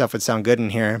piano and stuff would sound good in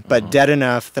here, but dead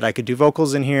enough that I could do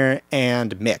vocals in here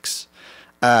and mix.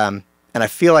 And I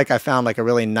feel like I found like a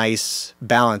really nice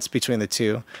balance between the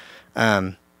two.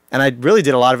 And I really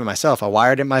did a lot of it myself. I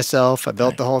wired it myself. I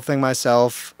built the whole thing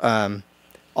myself.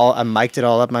 I mic'd it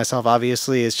all up myself,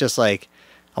 obviously. It's just like,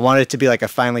 I wanted it to be like a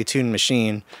finely tuned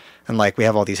machine. And like, we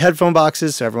have all these headphone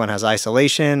boxes, so everyone has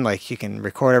isolation. Like, you can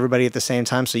record everybody at the same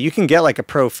time. So you can get like a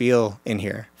pro feel in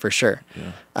here, for sure.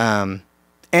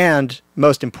 And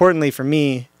most importantly for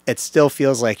me, it still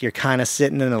feels like you're kind of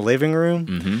sitting in a living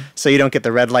room. So you don't get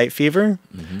the red light fever,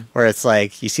 where it's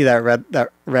like, you see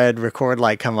that red record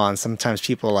light come on. Sometimes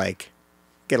people like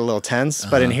get a little tense,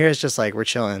 but in here it's just like, we're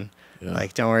chilling.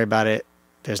 Like, don't worry about it.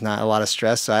 There's not a lot of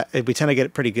stress. So we tend to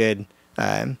get pretty good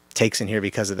takes in here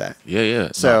because of that.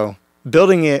 So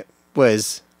building it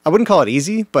was, I wouldn't call it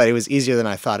easy, but it was easier than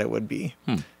I thought it would be.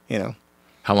 You know.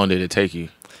 How long did it take you?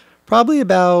 Probably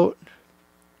about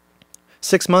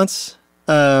 6 months.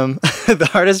 The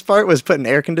hardest part was putting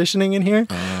air conditioning in here.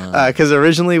 Because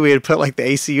originally we had put like the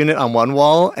AC unit on one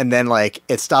wall, and then like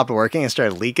it stopped working and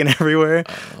started leaking everywhere.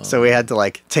 So we had to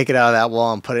like take it out of that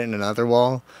wall and put it in another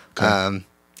wall.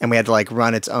 And we had to like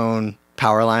run its own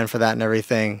power line for that and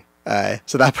everything.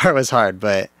 So that part was hard,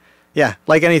 but yeah,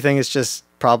 like anything, it's just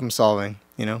problem solving,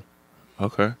 you know?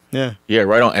 Okay. Yeah. Yeah,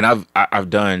 right on. And I've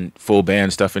done full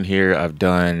band stuff in here. I've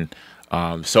done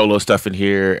solo stuff in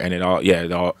here, and it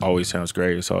all always sounds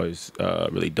great. It's always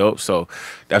really dope. So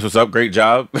that's what's up. Great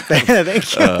job.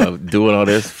 Thank you. Doing all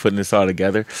this, putting this all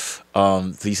together.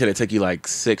 So you said it took you like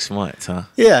 6 months, huh?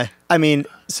 Yeah. I mean,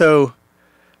 so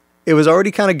it was already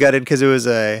kind of gutted because it was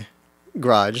a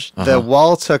garage. The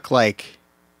wall took like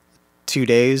 2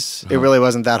 days. It really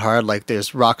wasn't that hard. Like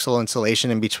there's Roxol insulation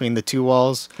in between the 2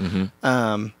 walls.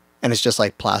 And it's just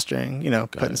like plastering, you know,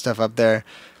 putting stuff up there.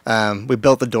 We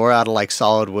built the door out of like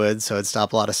solid wood, so it'd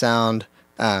stop a lot of sound.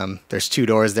 There's 2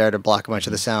 doors there to block a bunch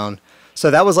of the sound. So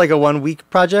that was like a 1 week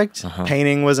project.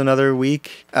 Painting was another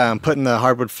week. Putting the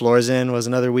hardwood floors in was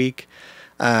another week.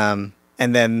 And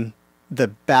then the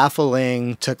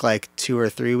baffling took like 2 or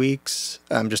 3 weeks,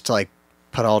 just to like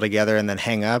put all together and then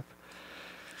hang up.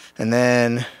 And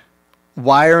then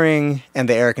wiring and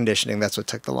the air conditioning, that's what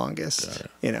took the longest,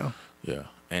 you know?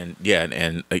 And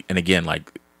again,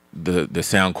 like the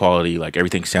sound quality, like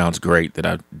everything sounds great that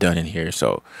I've done in here.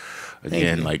 So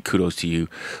again, like kudos to you.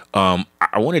 I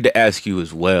wanted to ask you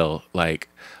as well, like,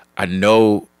 I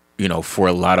know, you know, for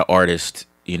a lot of artists,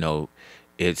 you know,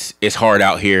 it's hard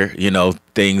out here, you know,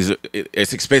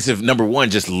 it's expensive. Number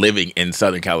one, just living in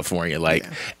Southern California, like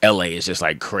LA is just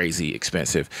like crazy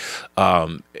expensive.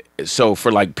 So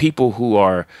for like people who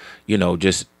are, you know,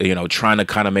 just, you know, trying to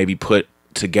kind of maybe put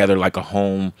together like a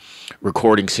home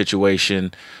recording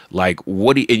situation, like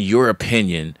what, in your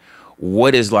opinion,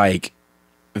 what is like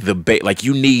like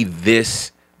you need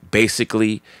this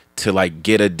basically to like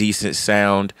get a decent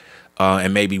sound?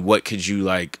 And maybe what could you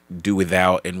like do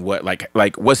without, and what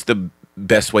like what's the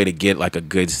best way to get like a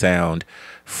good sound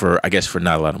for, I guess, for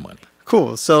not a lot of money?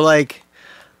 Cool. So like,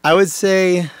 I would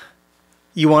say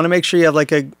you want to make sure you have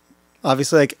like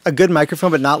obviously like a good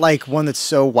microphone, but not like one that's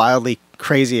so wildly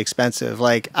crazy expensive.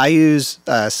 Like I use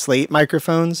Slate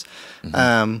microphones,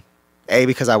 A,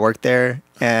 because I work there,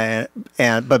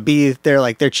 but B,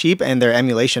 they're cheap and they're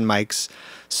emulation mics.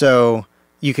 So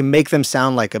you can make them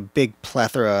sound like a big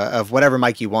plethora of whatever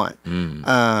mic you want.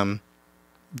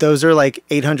 those are like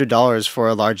 $800 for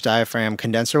a large diaphragm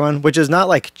condenser one, which is not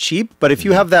like cheap, but if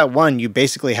you have that one, you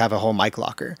basically have a whole mic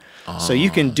locker. So you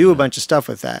can do a bunch of stuff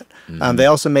with that. They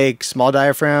also make small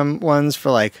diaphragm ones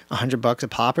for like $100 a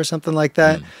pop or something like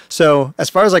that. So as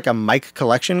far as like a mic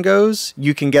collection goes,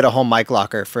 you can get a whole mic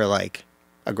locker for like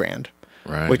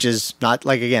 $1,000, which is not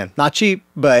like, again, not cheap,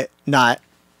 but not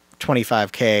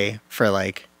 $25K for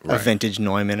like a vintage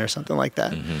Neumann or something like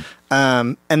that.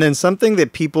 And then something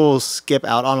that people skip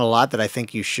out on a lot that I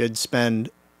think you should spend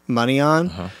money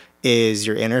on is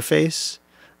your interface,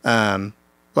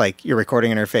 like your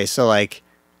recording interface. So like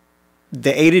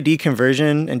the A to D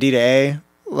conversion and D to A,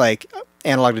 like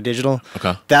analog to digital,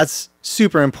 that's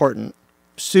super important.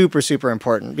 Super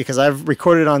important, because I've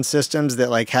recorded on systems that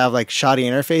like have like shoddy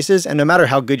interfaces, and no matter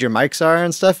how good your mics are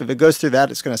and stuff, if it goes through that,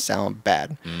 it's going to sound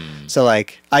bad. So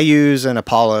like I use an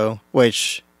Apollo,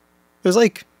 which was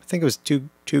like, I think it was two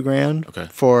grand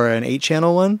for an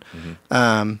 8-channel one.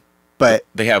 But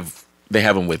they have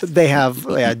them with, they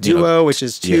have Duo, which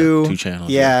is two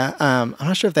channels. I'm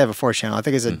not sure if they have a 4-channel. I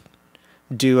think it's a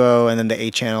Duo and then the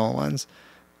 8-channel ones.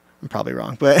 I'm probably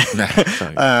wrong, but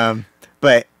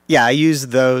but yeah, I use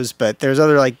those, but there's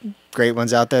other like great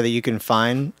ones out there that you can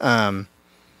find.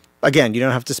 Again, you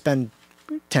don't have to spend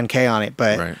 $10K on it,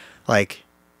 but like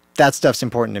that stuff's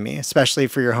important to me, especially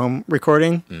for your home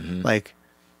recording. Like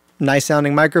nice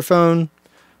sounding microphone,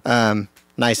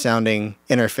 nice sounding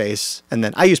interface. And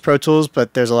then I use Pro Tools,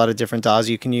 but there's a lot of different DAWs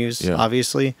you can use,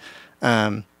 obviously.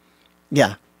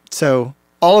 Yeah. So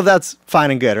all of that's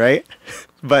fine and good, right?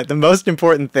 But the most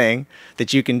important thing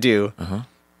that you can do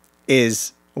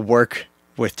is work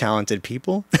with talented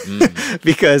people.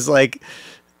 Because like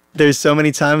there's so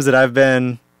many times that I've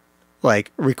been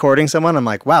like recording someone, I'm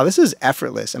like, wow, this is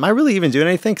effortless. Am I really even doing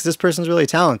anything? Because this person's really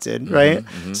talented, right?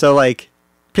 So like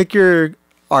pick your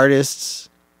artists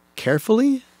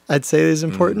carefully, I'd say is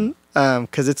important,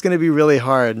 because it's going to be really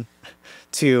hard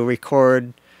to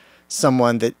record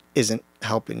someone that isn't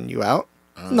helping you out.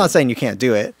 I'm not saying you can't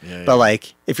do it, but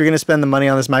like if you're going to spend the money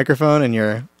on this microphone and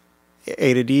your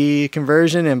A to D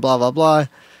conversion and blah, blah, blah,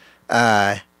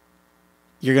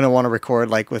 you're going to want to record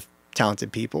like with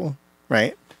talented people,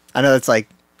 right? I know that's like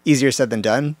easier said than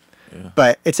done,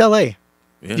 but it's LA.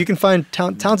 You can find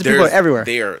talented people everywhere.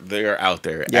 They are out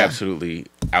there, absolutely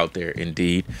out there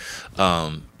indeed.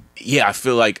 I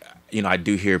feel like, I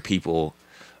do hear people,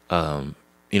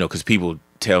 because people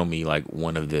tell me like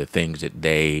one of the things that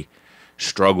they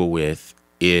struggle with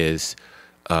is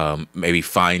maybe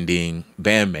finding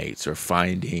bandmates or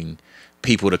finding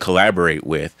people to collaborate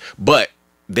with, but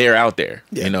they're out there,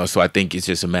 so I think it's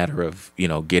just a matter of,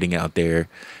 getting out there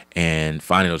and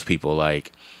finding those people.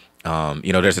 Like,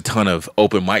 there's a ton of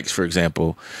open mics, for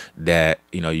example, that,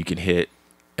 you can hit.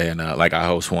 And like I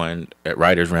host one at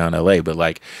Writers around LA, but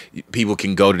like people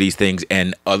can go to these things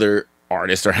and other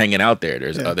artists are hanging out there.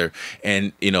 There's other,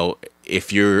 and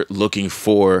if you're looking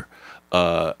for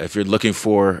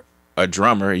a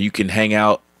drummer, you can hang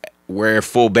out where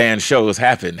full band shows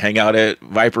happen. Hang out at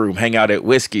Viper Room, hang out at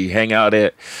Whiskey, hang out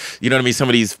at, some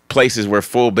of these places where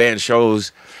full band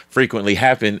shows frequently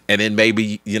happen. And then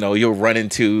maybe, you'll run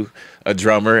into a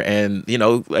drummer and,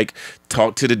 like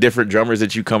talk to the different drummers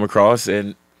that you come across,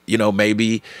 and,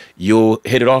 maybe you'll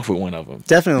hit it off with one of them.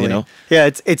 Definitely. Yeah,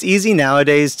 it's easy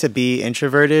nowadays to be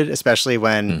introverted, especially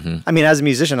when, I mean, as a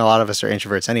musician, a lot of us are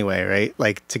introverts anyway, right?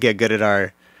 Like to get good at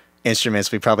our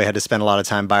instruments, we probably had to spend a lot of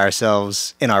time by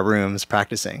ourselves in our rooms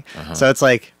practicing. So it's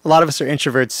like a lot of us are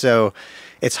introverts, so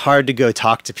it's hard to go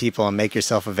talk to people and make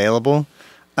yourself available.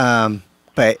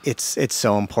 But it's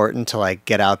so important to like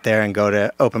get out there and go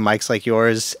to open mics like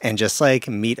yours and just like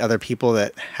meet other people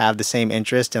that have the same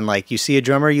interest. And like you see a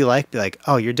drummer you like, be like,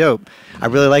 oh, you're dope. I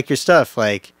really like your stuff.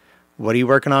 Like, what are you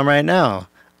working on right now?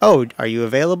 Oh, are you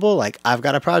available? Like, I've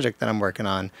got a project that I'm working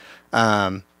on.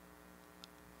 That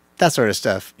sort of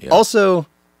stuff. Also,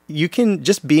 you can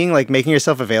just being like making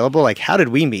yourself available. Like, how did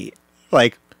we meet?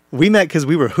 Like, we met because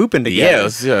we were hooping together.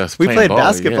 We played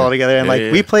basketball together, and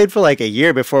like we played for like a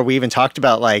year before we even talked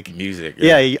about like music.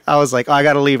 I was like, oh, I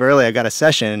got to leave early. I got a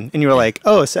session, and you were like,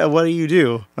 oh, so what do you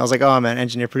do? And I was like, oh, I'm an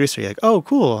engineer producer. You're like, oh,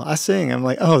 cool, I sing. I'm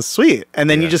like, oh, sweet. And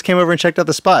then you just came over and checked out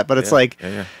the spot. But it's like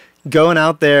going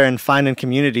out there and finding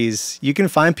communities. You can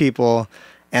find people,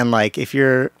 and like if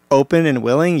you're open and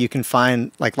willing, you can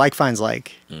find like finds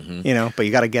like, but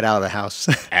you got to get out of the house.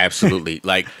 Absolutely.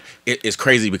 Like it's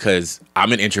crazy because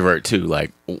I'm an introvert too,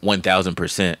 like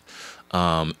 1000%.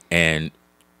 And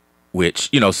which,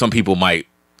 some people might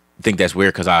think that's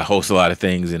weird because I host a lot of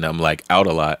things and I'm like out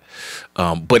a lot.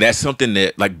 But that's something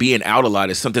that like being out a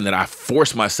lot is something that I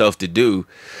force myself to do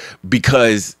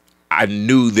because I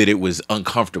knew that it was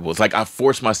uncomfortable. It's like I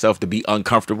forced myself to be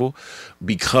uncomfortable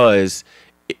because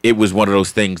it was one of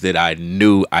those things that I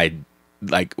knew I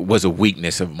like was a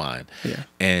weakness of mine. Yeah.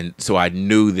 And so I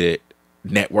knew that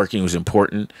networking was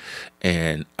important,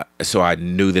 and so I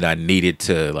knew that I needed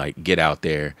to like get out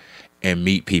there and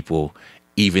meet people,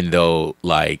 even though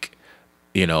like,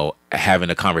 you know, having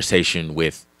a conversation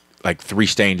with like three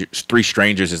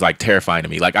strangers is like terrifying to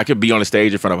me. Like I could be on a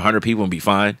stage in front of 100 people and be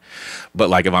fine,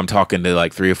 but like if I'm talking to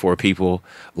like 3 or 4 people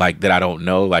like that I don't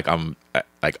know, like I'm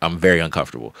very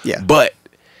uncomfortable. Yeah. But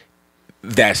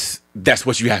that's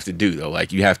what you have to do though.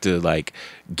 Like you have to like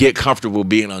get comfortable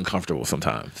being uncomfortable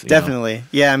sometimes. Definitely. know?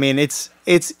 Yeah. I mean, it's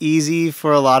easy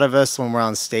for a lot of us when we're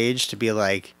on stage to be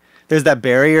like, there's that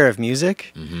barrier of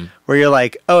music where you're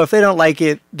like, oh, if they don't like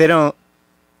it, they don't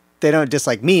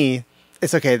dislike me.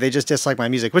 It's okay. They just dislike my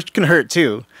music, which can hurt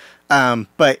too.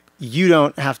 But you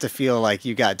don't have to feel like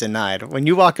you got denied. When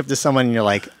you walk up to someone and you're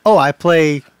like, oh, I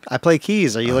play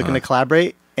keys. Are you looking to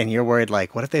collaborate? And you're worried,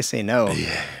 like, what if they say no?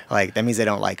 Yeah. Like, that means they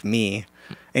don't like me.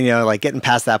 And, you know, like getting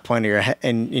past that point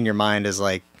in your mind is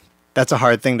like, that's a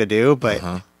hard thing to do,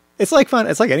 but it's like fun.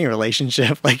 It's like any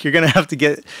relationship. Like you're going to have to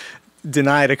get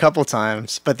denied a couple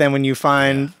times. But then when you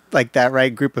find like that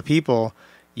right group of people,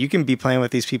 you can be playing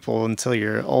with these people until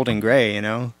you're old and gray, you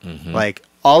know? Like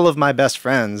all of my best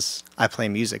friends I play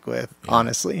music with,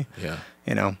 honestly. Yeah.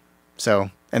 You know? So,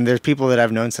 and there's people that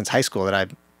I've known since high school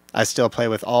that I still play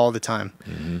with all the time,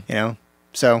 you know?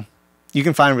 So you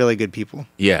can find really good people.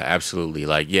 Yeah, absolutely.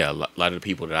 Like, yeah, a lot of the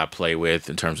people that I play with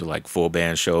in terms of like full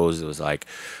band shows, it was like,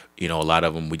 you know, a lot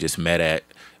of them we just met at,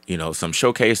 you know, some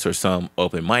showcase or some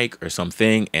open mic or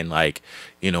something. And like,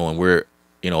 you know, and we're,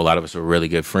 you know, a lot of us are really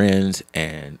good friends,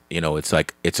 and, you know, it's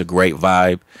like, it's a great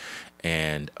vibe.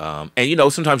 And, you know,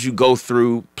 sometimes you go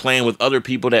through playing with other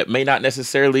people that may not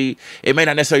necessarily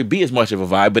be as much of a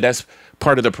vibe, but that's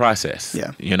part of the process.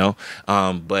 Yeah. You know?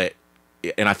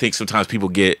 And I think sometimes people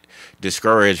get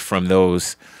discouraged from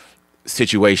those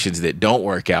situations that don't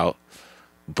work out,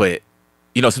 but,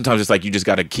 you know, sometimes it's like, you just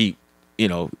got to keep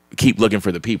looking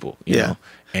for the people, you know,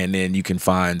 and then you can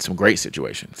find some great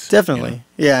situations. Definitely. You know?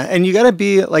 Yeah. And you got to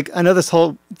be like, I know this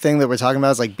whole thing that we're talking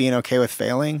about is like being okay with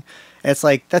failing. It's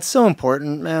like, that's so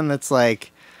important, man. That's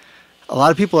like, a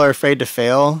lot of people are afraid to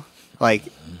fail. Like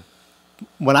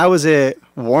when I was at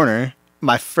Warner,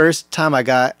 my first time I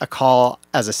got a call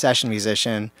as a session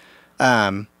musician,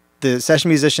 the session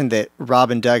musician that Rob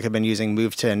and Doug had been using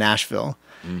moved to Nashville.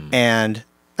 And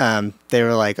they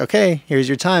were like, okay, here's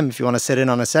your time. If you want to sit in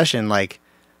on a session, like,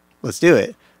 let's do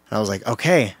it. And I was like,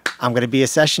 okay, I'm going to be a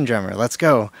session drummer. Let's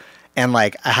go. And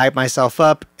like, I hyped myself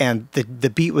up, and the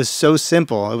beat was so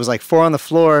simple. It was like 4 on the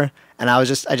floor, and I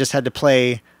just had to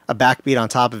play a backbeat on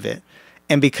top of it.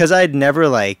 And because I'd never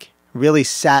like really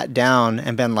sat down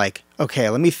and been like, okay,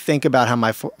 let me think about how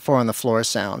my 4 on the floor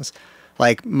sounds.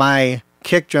 Like my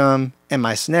kick drum and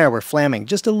my snare were flamming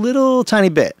just a little tiny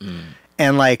bit.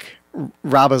 And like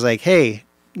Rob was like, hey,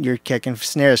 your kick and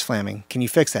snare is flamming. Can you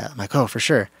fix that? I'm like, oh, for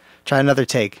sure. Try another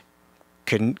take.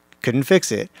 Couldn't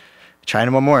fix it. Tried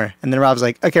one more. And then Rob's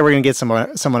like, okay, we're going to get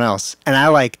someone else. And I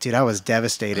like, dude, I was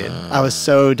devastated. I was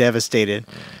so devastated.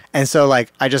 And so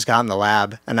like, I just got in the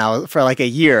lab, and for like a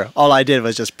year, all I did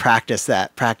was just practice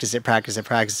it.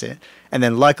 And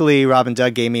then luckily Rob and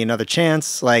Doug gave me another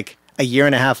chance, like a year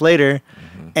and a half later.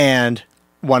 And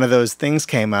one of those things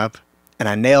came up, and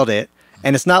I nailed it.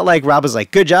 And it's not like Rob was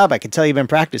like, good job, I could tell you've been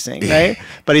practicing, right?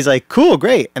 But he's like, cool,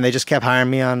 great. And they just kept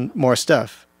hiring me on more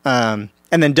stuff. And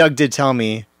then Doug did tell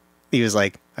me, he was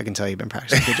like, I can tell you've been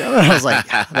practicing. Good job. And I was like,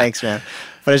 yeah, thanks, man.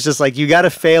 But it's just like, you got to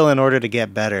fail in order to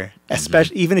get better.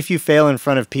 Especially, even if you fail in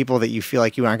front of people that you feel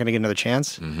like you aren't going to get another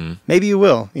chance, maybe you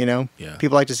will, you know? Yeah.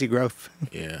 People like to see growth.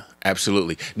 Yeah,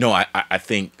 absolutely. No, I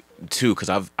think too, because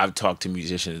I've talked to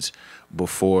musicians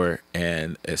before,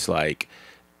 and it's like,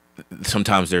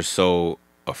 sometimes they're so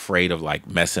afraid of like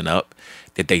messing up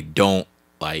that they don't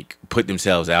like put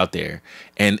themselves out there.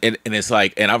 And it's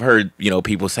like, and I've heard, you know,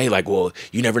 people say like, well,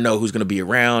 you never know who's going to be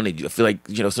around. And you feel like,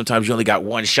 you know, sometimes you only got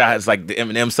one shot. It's like the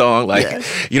Eminem song, like,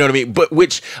 you know what I mean? But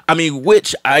which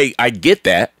I get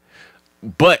that.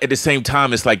 But at the same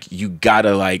time, it's like, you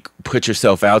gotta like put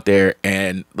yourself out there,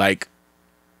 and like,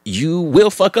 you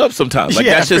will fuck up sometimes. Like,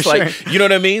 that's just like, you know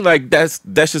what I mean? Like, that's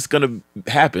just gonna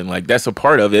happen. Like, that's a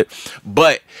part of it.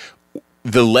 But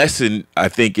the lesson, I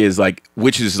think, is like,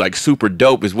 which is like super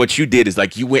dope, is what you did is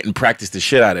like, you went and practiced the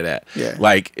shit out of that. Yeah.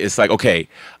 Like, it's like, okay,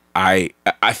 I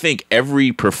think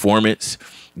every performance,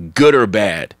 good or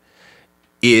bad,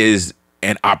 is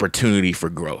an opportunity for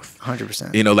growth.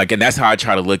 100%. You know, like, and that's how I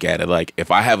try to look at it. Like,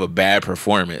 if I have a bad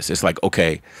performance, it's like,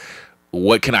 okay,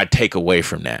 what can I take away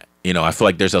from that? You know, I feel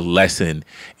like there's a lesson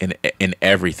in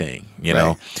everything, you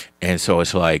know? And so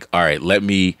it's like, all right, let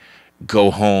me go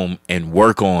home and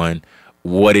work on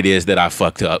what it is that I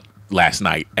fucked up last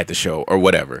night at the show or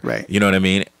whatever. Right. You know what I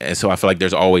mean? And so I feel like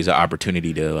there's always an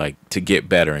opportunity to get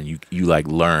better, and you like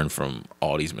learn from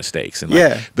all these mistakes. And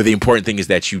but the important thing is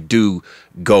that you do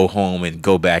go home and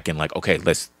go back and like, okay,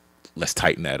 let's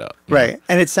tighten that up. Right. know?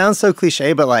 And it sounds so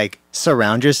cliche, but like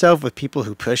surround yourself with people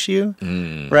who push you.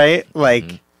 Right?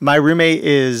 Like my roommate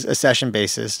is a session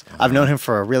bassist. I've known him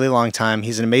for a really long time.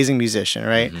 He's an amazing musician,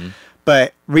 right?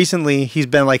 But recently he's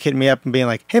been like hitting me up and being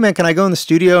like, hey man, can I go in the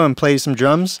studio and play some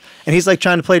drums? And he's like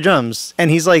trying to play drums.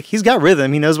 And he's like, he's got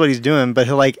rhythm. He knows what he's doing, but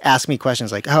he'll like ask me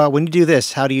questions like, oh, when you do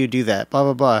this, how do you do that? Blah,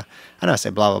 blah, blah. I know I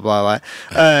say blah, blah, blah,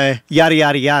 blah. Yada,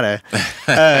 yada,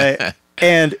 yada.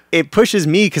 And it pushes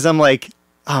me because I'm like,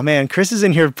 oh man, Chris is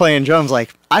in here playing drums.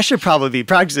 Like, I should probably be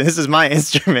practicing. This is my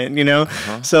instrument, you know?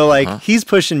 So like he's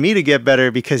pushing me to get better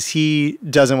because he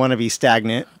doesn't want to be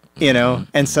stagnant, you know?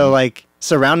 And so like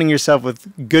surrounding yourself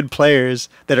with good players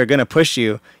that are going to push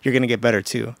you, you're going to get better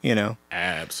too, you know?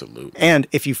 Absolutely. And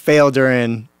if you fail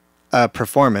during a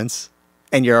performance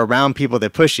and you're around people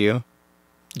that push you,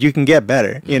 you can get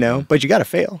better, you know? But you got to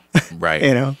fail. Right.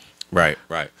 You know? Right.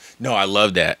 No, I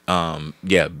love that.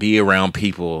 Yeah, be around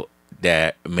people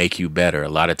that make you better. A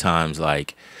lot of times,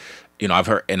 like, you know, I've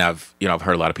heard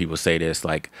a lot of people say this.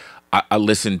 Like, I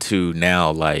listen to now,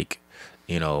 like,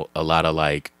 you know, a lot of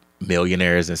like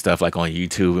millionaires and stuff like on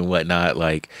YouTube and whatnot,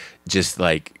 like just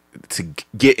like to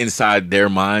get inside their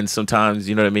minds sometimes,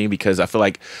 you know what I mean? Because I feel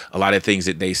like a lot of things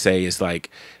that they say is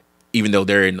like, even though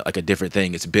they're in like a different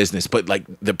thing, it's business, but like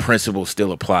the principles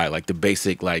still apply, like the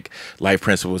basic like life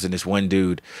principles. And this one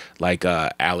dude, like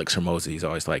Alex Hermosi, he's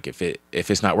always like, if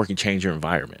it's not working, change your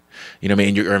environment. You know what I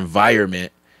mean? Your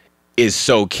environment is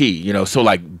so key, you know? So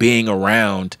like being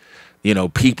around, you know,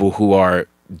 people who are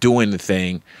doing the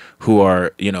thing, who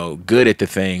are, you know, good at the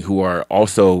thing, who are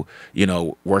also, you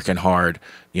know, working hard,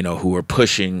 you know, who are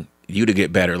pushing you to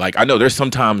get better. Like I know there's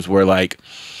some times where like,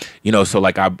 you know, so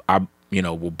like I you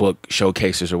know, will book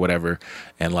showcases or whatever.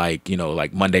 And like, you know,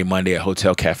 like Monday at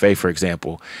Hotel Cafe, for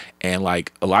example. And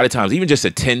like a lot of times, even just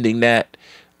attending that,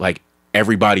 like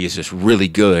everybody is just really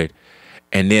good.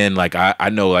 And then like, I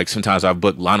know like sometimes I've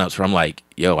booked lineups where I'm like,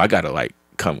 yo, I gotta like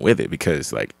come with it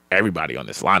because like everybody on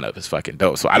this lineup is fucking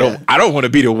dope. So I don't want to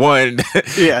be the one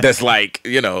that's like,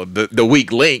 you know, the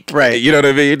weak link. Right. You know what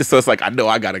I mean? So it's like, I know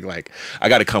I gotta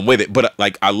come with it. But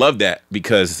like, I love that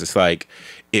because it's like,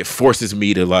 it forces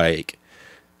me to like,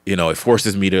 you know, it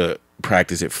forces me to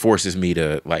practice. It forces me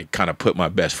to like kind of put my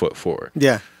best foot forward.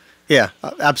 Yeah. Yeah,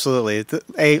 absolutely.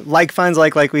 A like finds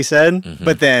like we said,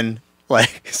 but then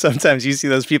like sometimes you see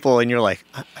those people and you're like,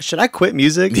 should I quit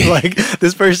music? Like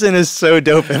this person is so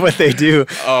dope at what they do.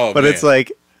 Oh, but man. It's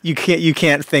like you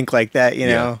can't think like that, you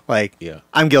know? Like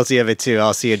I'm guilty of it too.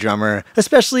 I'll see a drummer,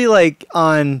 especially like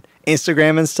on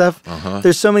Instagram and stuff.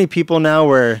 There's so many people now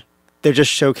where they're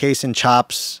just showcasing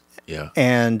chops. Yeah.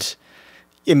 And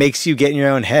it makes you get in your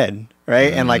own head,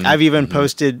 right? And like I've even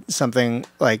posted something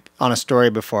like on a story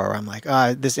before where I'm like,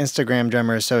 this Instagram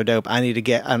drummer is so dope. I need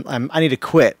to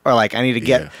quit, or like I need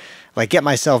to get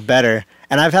myself better.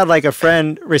 And I've had like a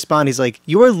friend respond. He's like,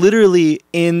 you are literally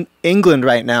in England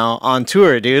right now on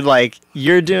tour, dude. Like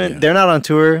you're doing. They're not on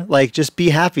tour. Like just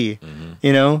be happy,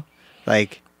 you know,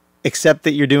 like. Accept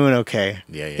that you're doing okay.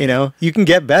 You know, you can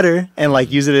get better and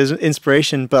like use it as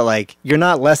inspiration, but like you're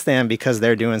not less than because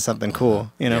they're doing something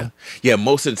cool, you know? Yeah,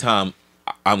 most of the time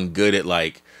I'm good at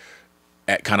like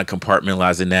at kind of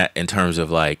compartmentalizing that in terms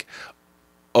of like,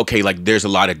 okay, like there's a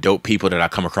lot of dope people that I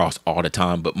come across all the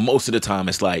time, but most of the time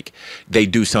it's like they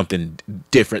do something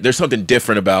different. There's something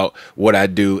different about what I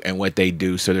do and what they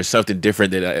do. So there's something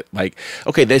different that I like,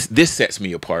 okay, this sets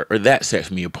me apart or that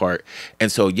sets me apart. And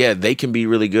so, yeah, they can be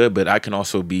really good, but I can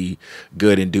also be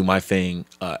good and do my thing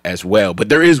as well. But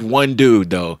there is one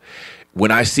dude though,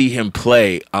 when I see him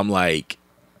play, I'm like,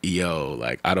 yo,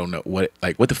 like I don't know what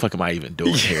the fuck am I even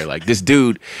doing here? Like this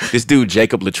dude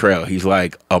Jacob Luttrell, he's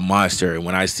like a monster. And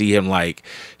when I see him, like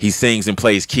he sings and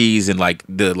plays keys and like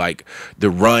the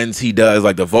runs he does,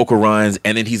 like the vocal runs,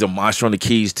 and then he's a monster on the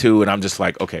keys too. And I'm just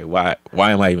like, okay, why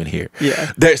am I even here?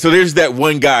 Yeah. So there's that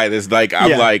one guy that's like,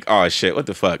 I'm like, oh shit, what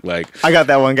the fuck? Like I got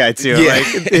that one guy too. Yeah. Like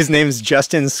his name's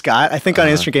Justin Scott. I think on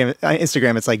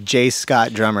Instagram it's like J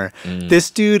Scott Drummer.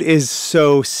 This dude is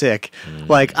so sick.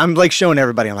 Like I'm like showing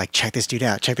everybody. I'm like, check this dude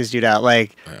out.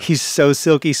 Like he's so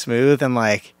silky smooth and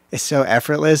like it's so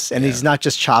effortless, and he's not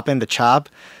just chopping to chop.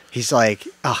 He's like,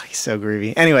 oh, he's so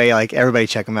groovy. Anyway, like everybody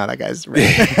check him out. That guy's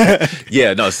right.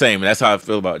 Yeah, no, same. That's how I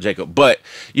feel about Jacob. But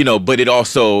but it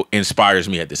also inspires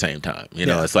me at the same time.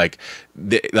 It's like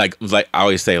I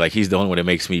always say, like he's the only one that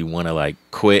makes me want to like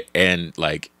quit and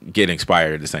like get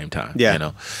inspired at the same time.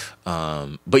 Yeah.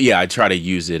 But yeah, I try to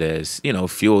use it as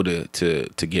fuel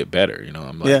to get better.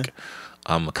 I'm like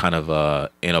I'm kind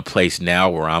of in a place now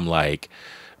where I'm like.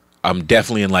 I'm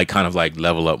definitely in like kind of like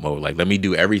level up mode. Like, let me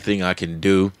do everything I can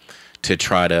do to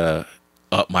try to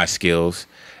up my skills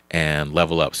and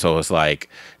level up. So it's like,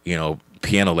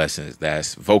 piano lessons,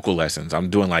 that's vocal lessons.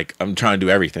 I'm trying to do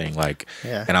everything. Like,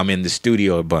 and I'm in the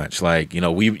studio a bunch. Like,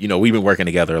 we've been working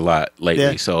together a lot lately.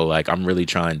 Yeah. So like, I'm really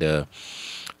trying to,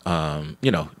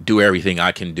 do everything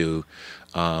I can do.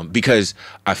 Because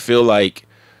I feel like,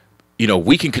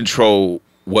 we can control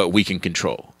what we can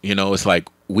control. It's like,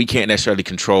 we can't necessarily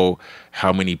control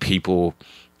how many people,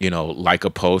 like a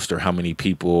post or how many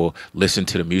people listen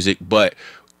to the music, but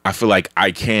I feel like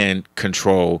I can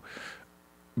control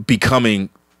becoming,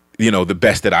 the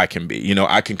best that I can be.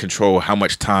 I can control how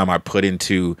much time I put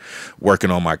into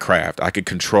working on my craft. I can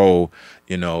control,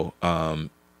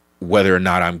 whether or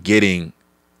not I'm getting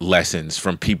lessons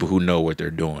from people who know what they're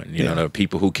doing, the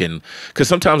people who can, because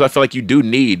sometimes I feel like you do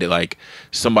need like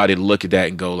somebody to look at that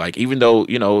and go like, even though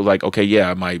like, okay,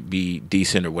 yeah, I might be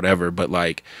decent or whatever, but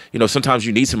like sometimes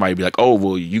you need somebody to be like, oh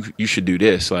well, you should do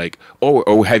this, like,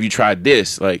 or have you tried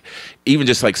this, like even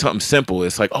just like something simple.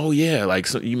 It's like, oh yeah, like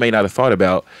so you may not have thought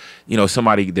about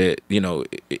somebody that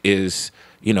is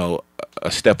a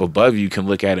step above you can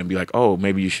look at it and be like, oh,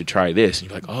 maybe you should try this,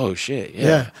 and you're like, oh shit,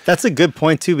 yeah. That's a good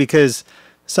point too, because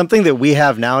something that we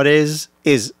have nowadays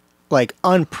is like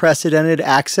unprecedented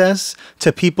access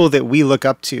to people that we look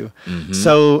up to. Mm-hmm.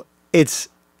 So it's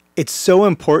so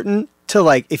important to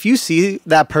like, if you see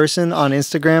that person on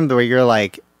Instagram where you're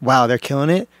like, wow, they're killing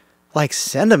it, like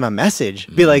send them a message.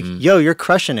 Be like, yo, you're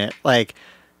crushing it. Like,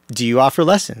 do you offer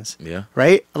lessons? Yeah.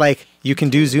 Right? Like you can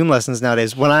do Zoom lessons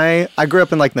nowadays. When I grew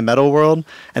up in like the metal world,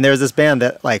 and there was this band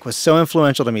that like was so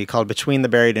influential to me called Between the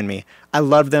Buried and Me. I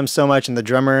loved them so much. And the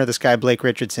drummer, this guy, Blake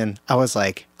Richardson, I was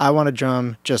like, I want to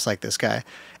drum just like this guy.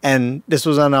 And this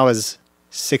was when I was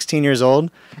 16 years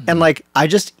old. And like, I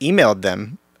just emailed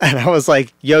them and I was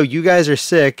like, yo, you guys are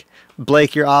sick.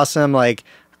 Blake, you're awesome. Like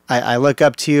I look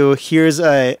up to you. Here's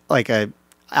a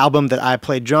album that I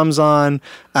played drums on.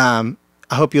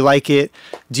 I hope you like it.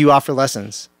 Do you offer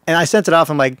lessons? And I sent it off.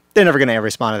 I'm like, they're never going to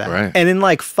respond to that. Right. And in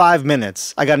like 5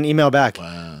 minutes, I got an email back.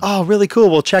 Wow. Oh, really cool.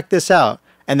 Well, check this out.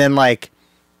 And then like,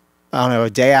 I don't know, a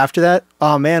day after that,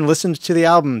 oh man, listen to the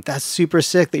album. That's super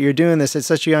sick that you're doing this at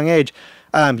such a young age.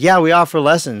 Yeah, we offer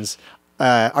lessons.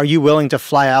 Are you willing to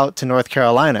fly out to North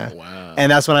Carolina? Wow. And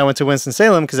that's when I went to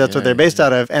Winston-Salem because that's what they're based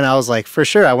out of. And I was like, for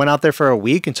sure. I went out there for a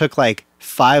week and took like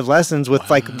 5 lessons with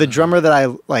like the drummer that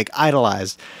I like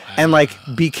idolized and like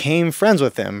became friends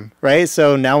with him. Right.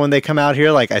 So now when they come out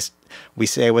here, like we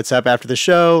say what's up after the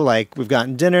show, like we've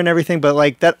gotten dinner and everything. But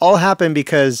like that all happened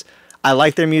because I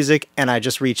like their music and I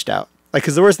just reached out. Like,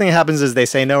 because the worst thing that happens is they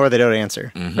say no or they don't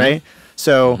answer. Mm-hmm. Right.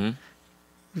 So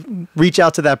reach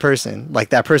out to that person, like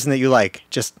that person that you like.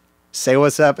 Just say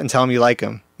what's up and tell them you like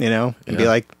them, and be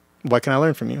like, what can I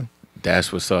learn from you?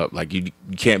 That's what's up. Like you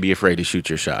can't be afraid to shoot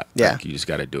your shot. Yeah. Like, you just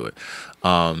got to do it.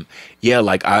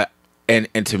 Like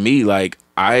and to me, like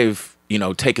I've,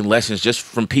 taken lessons just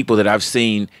from people that I've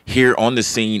seen here on the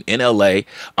scene in LA.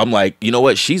 I'm like, you know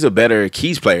what? She's a better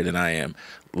keys player than I am.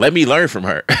 Let me learn from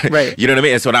her. Right. You know what I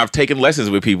mean? And so I've taken lessons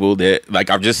with people that like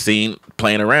I've just seen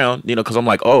playing around, because I'm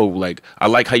like, oh, like I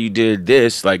like how you did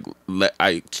this. Like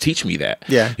teach me that.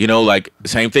 Yeah. Like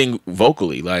same thing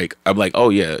vocally. Like I'm like, oh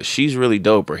yeah, she's really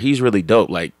dope or he's really dope.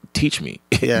 Like teach me.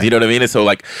 Yeah. You know what I mean?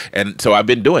 And so I've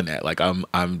been doing that. Like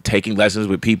I'm taking lessons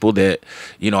with people that,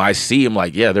 I see them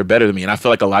like, yeah, they're better than me. And I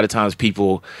feel like a lot of times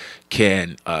people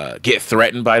can get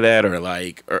threatened by that or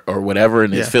like or whatever,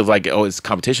 and it feels like, oh, it's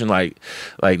competition. Like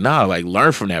nah, like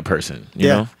learn from that person. You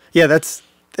know? Yeah,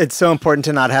 it's so important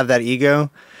to not have that ego.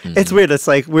 Mm-hmm. It's weird. It's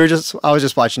like I was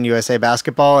just watching USA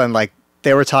basketball and like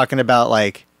they were talking about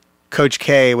like Coach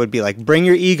K would be like, bring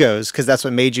your egos because that's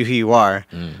what made you who you are,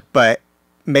 but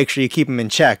make sure you keep them in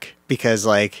check because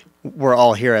like we're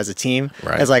all here as a team.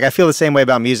 Right. It's like I feel the same way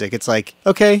about music. It's like,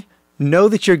 okay, know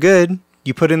that you're good.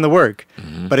 You put in the work.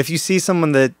 Mm-hmm. But if you see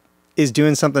someone that is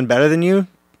doing something better than you,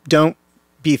 don't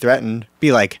be threatened.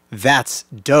 Be like, that's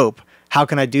dope. How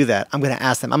can I do that? I'm going to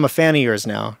ask them. I'm a fan of yours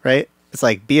now, right? It's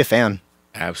like, be a fan.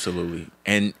 Absolutely.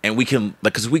 And we can,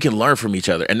 because we can learn from each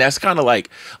other. And that's kind of like,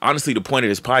 honestly, the point of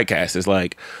this podcast is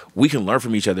like, we can learn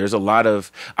from each other. There's a lot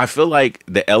of, I feel like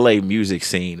the LA music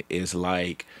scene is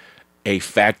like, a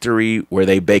factory where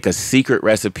they bake a secret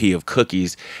recipe of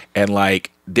cookies, and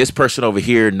like this person over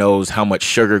here knows how much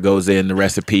sugar goes in the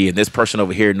recipe, and this person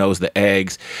over here knows the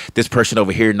eggs, this person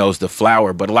over here knows the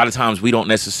flour. But a lot of times we don't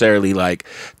necessarily like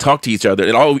talk to each other,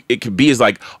 and all it could be is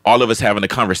like all of us having a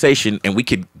conversation, and we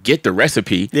could get the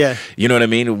recipe. Yeah, you know what I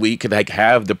mean? We could like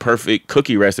have the perfect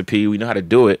cookie recipe. We know how to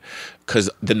do it because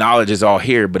the knowledge is all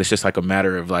here, but it's just like a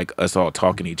matter of like us all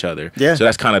talking to each other. Yeah, so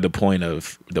that's kind of the point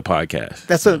of the podcast.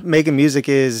 That's what making music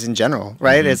is in general,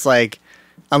 right? It's like,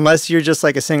 unless you're just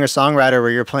like a singer-songwriter where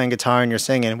you're playing guitar and you're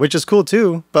singing, which is cool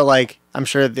too, but like I'm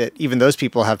sure that even those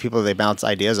people have people they bounce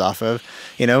ideas off of,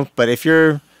 you know. But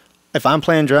if I'm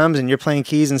playing drums and you're playing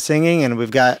keys and singing, and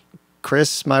we've got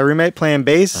Chris, my roommate, playing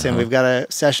bass, and we've got a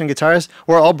session guitarist,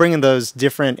 we're all bringing those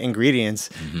different ingredients,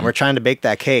 and we're trying to bake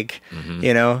that cake,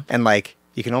 you know. And like,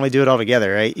 you can only do it all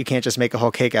together, right? You can't just make a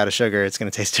whole cake out of sugar. It's going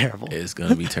to taste terrible. It's going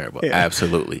to be terrible. Yeah.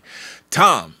 Absolutely.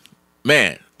 Tom,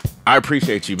 man, I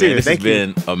appreciate you, man. Dude, this has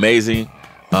been amazing.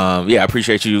 Yeah, I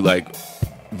appreciate you like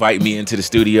inviting me into the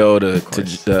studio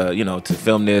to you know, to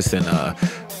film this, and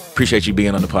appreciate you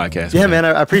being on the podcast. Yeah, man,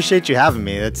 I appreciate you having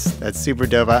me. That's super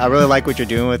dope. I really like what you're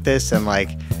doing with this, and like,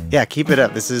 yeah, keep it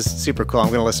up. This is super cool. I'm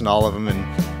going to listen to all of them, and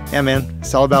yeah, man,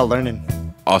 it's all about learning.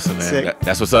 Awesome, man.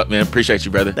 That's what's up, man. Appreciate you,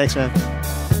 brother. Thanks, man.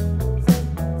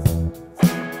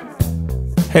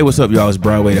 Hey, what's up, y'all? It's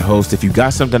Broadway, the host. If you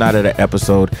got something out of the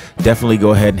episode, definitely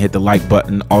go ahead and hit the like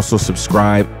button. Also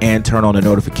subscribe and turn on the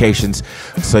notifications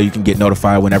so you can get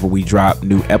notified whenever we drop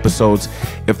new episodes.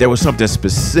 If there was something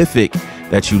specific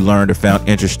that you learned or found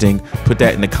interesting, put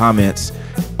that in the comments.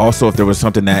 Also, if there was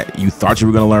something that you thought you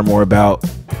were going to learn more about,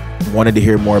 wanted to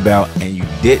hear more about, and you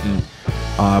didn't,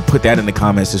 put that in the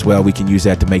comments as well. We can use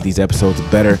that to make these episodes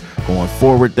better going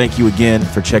forward. Thank you again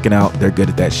for checking out They're Good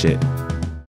at That Shit.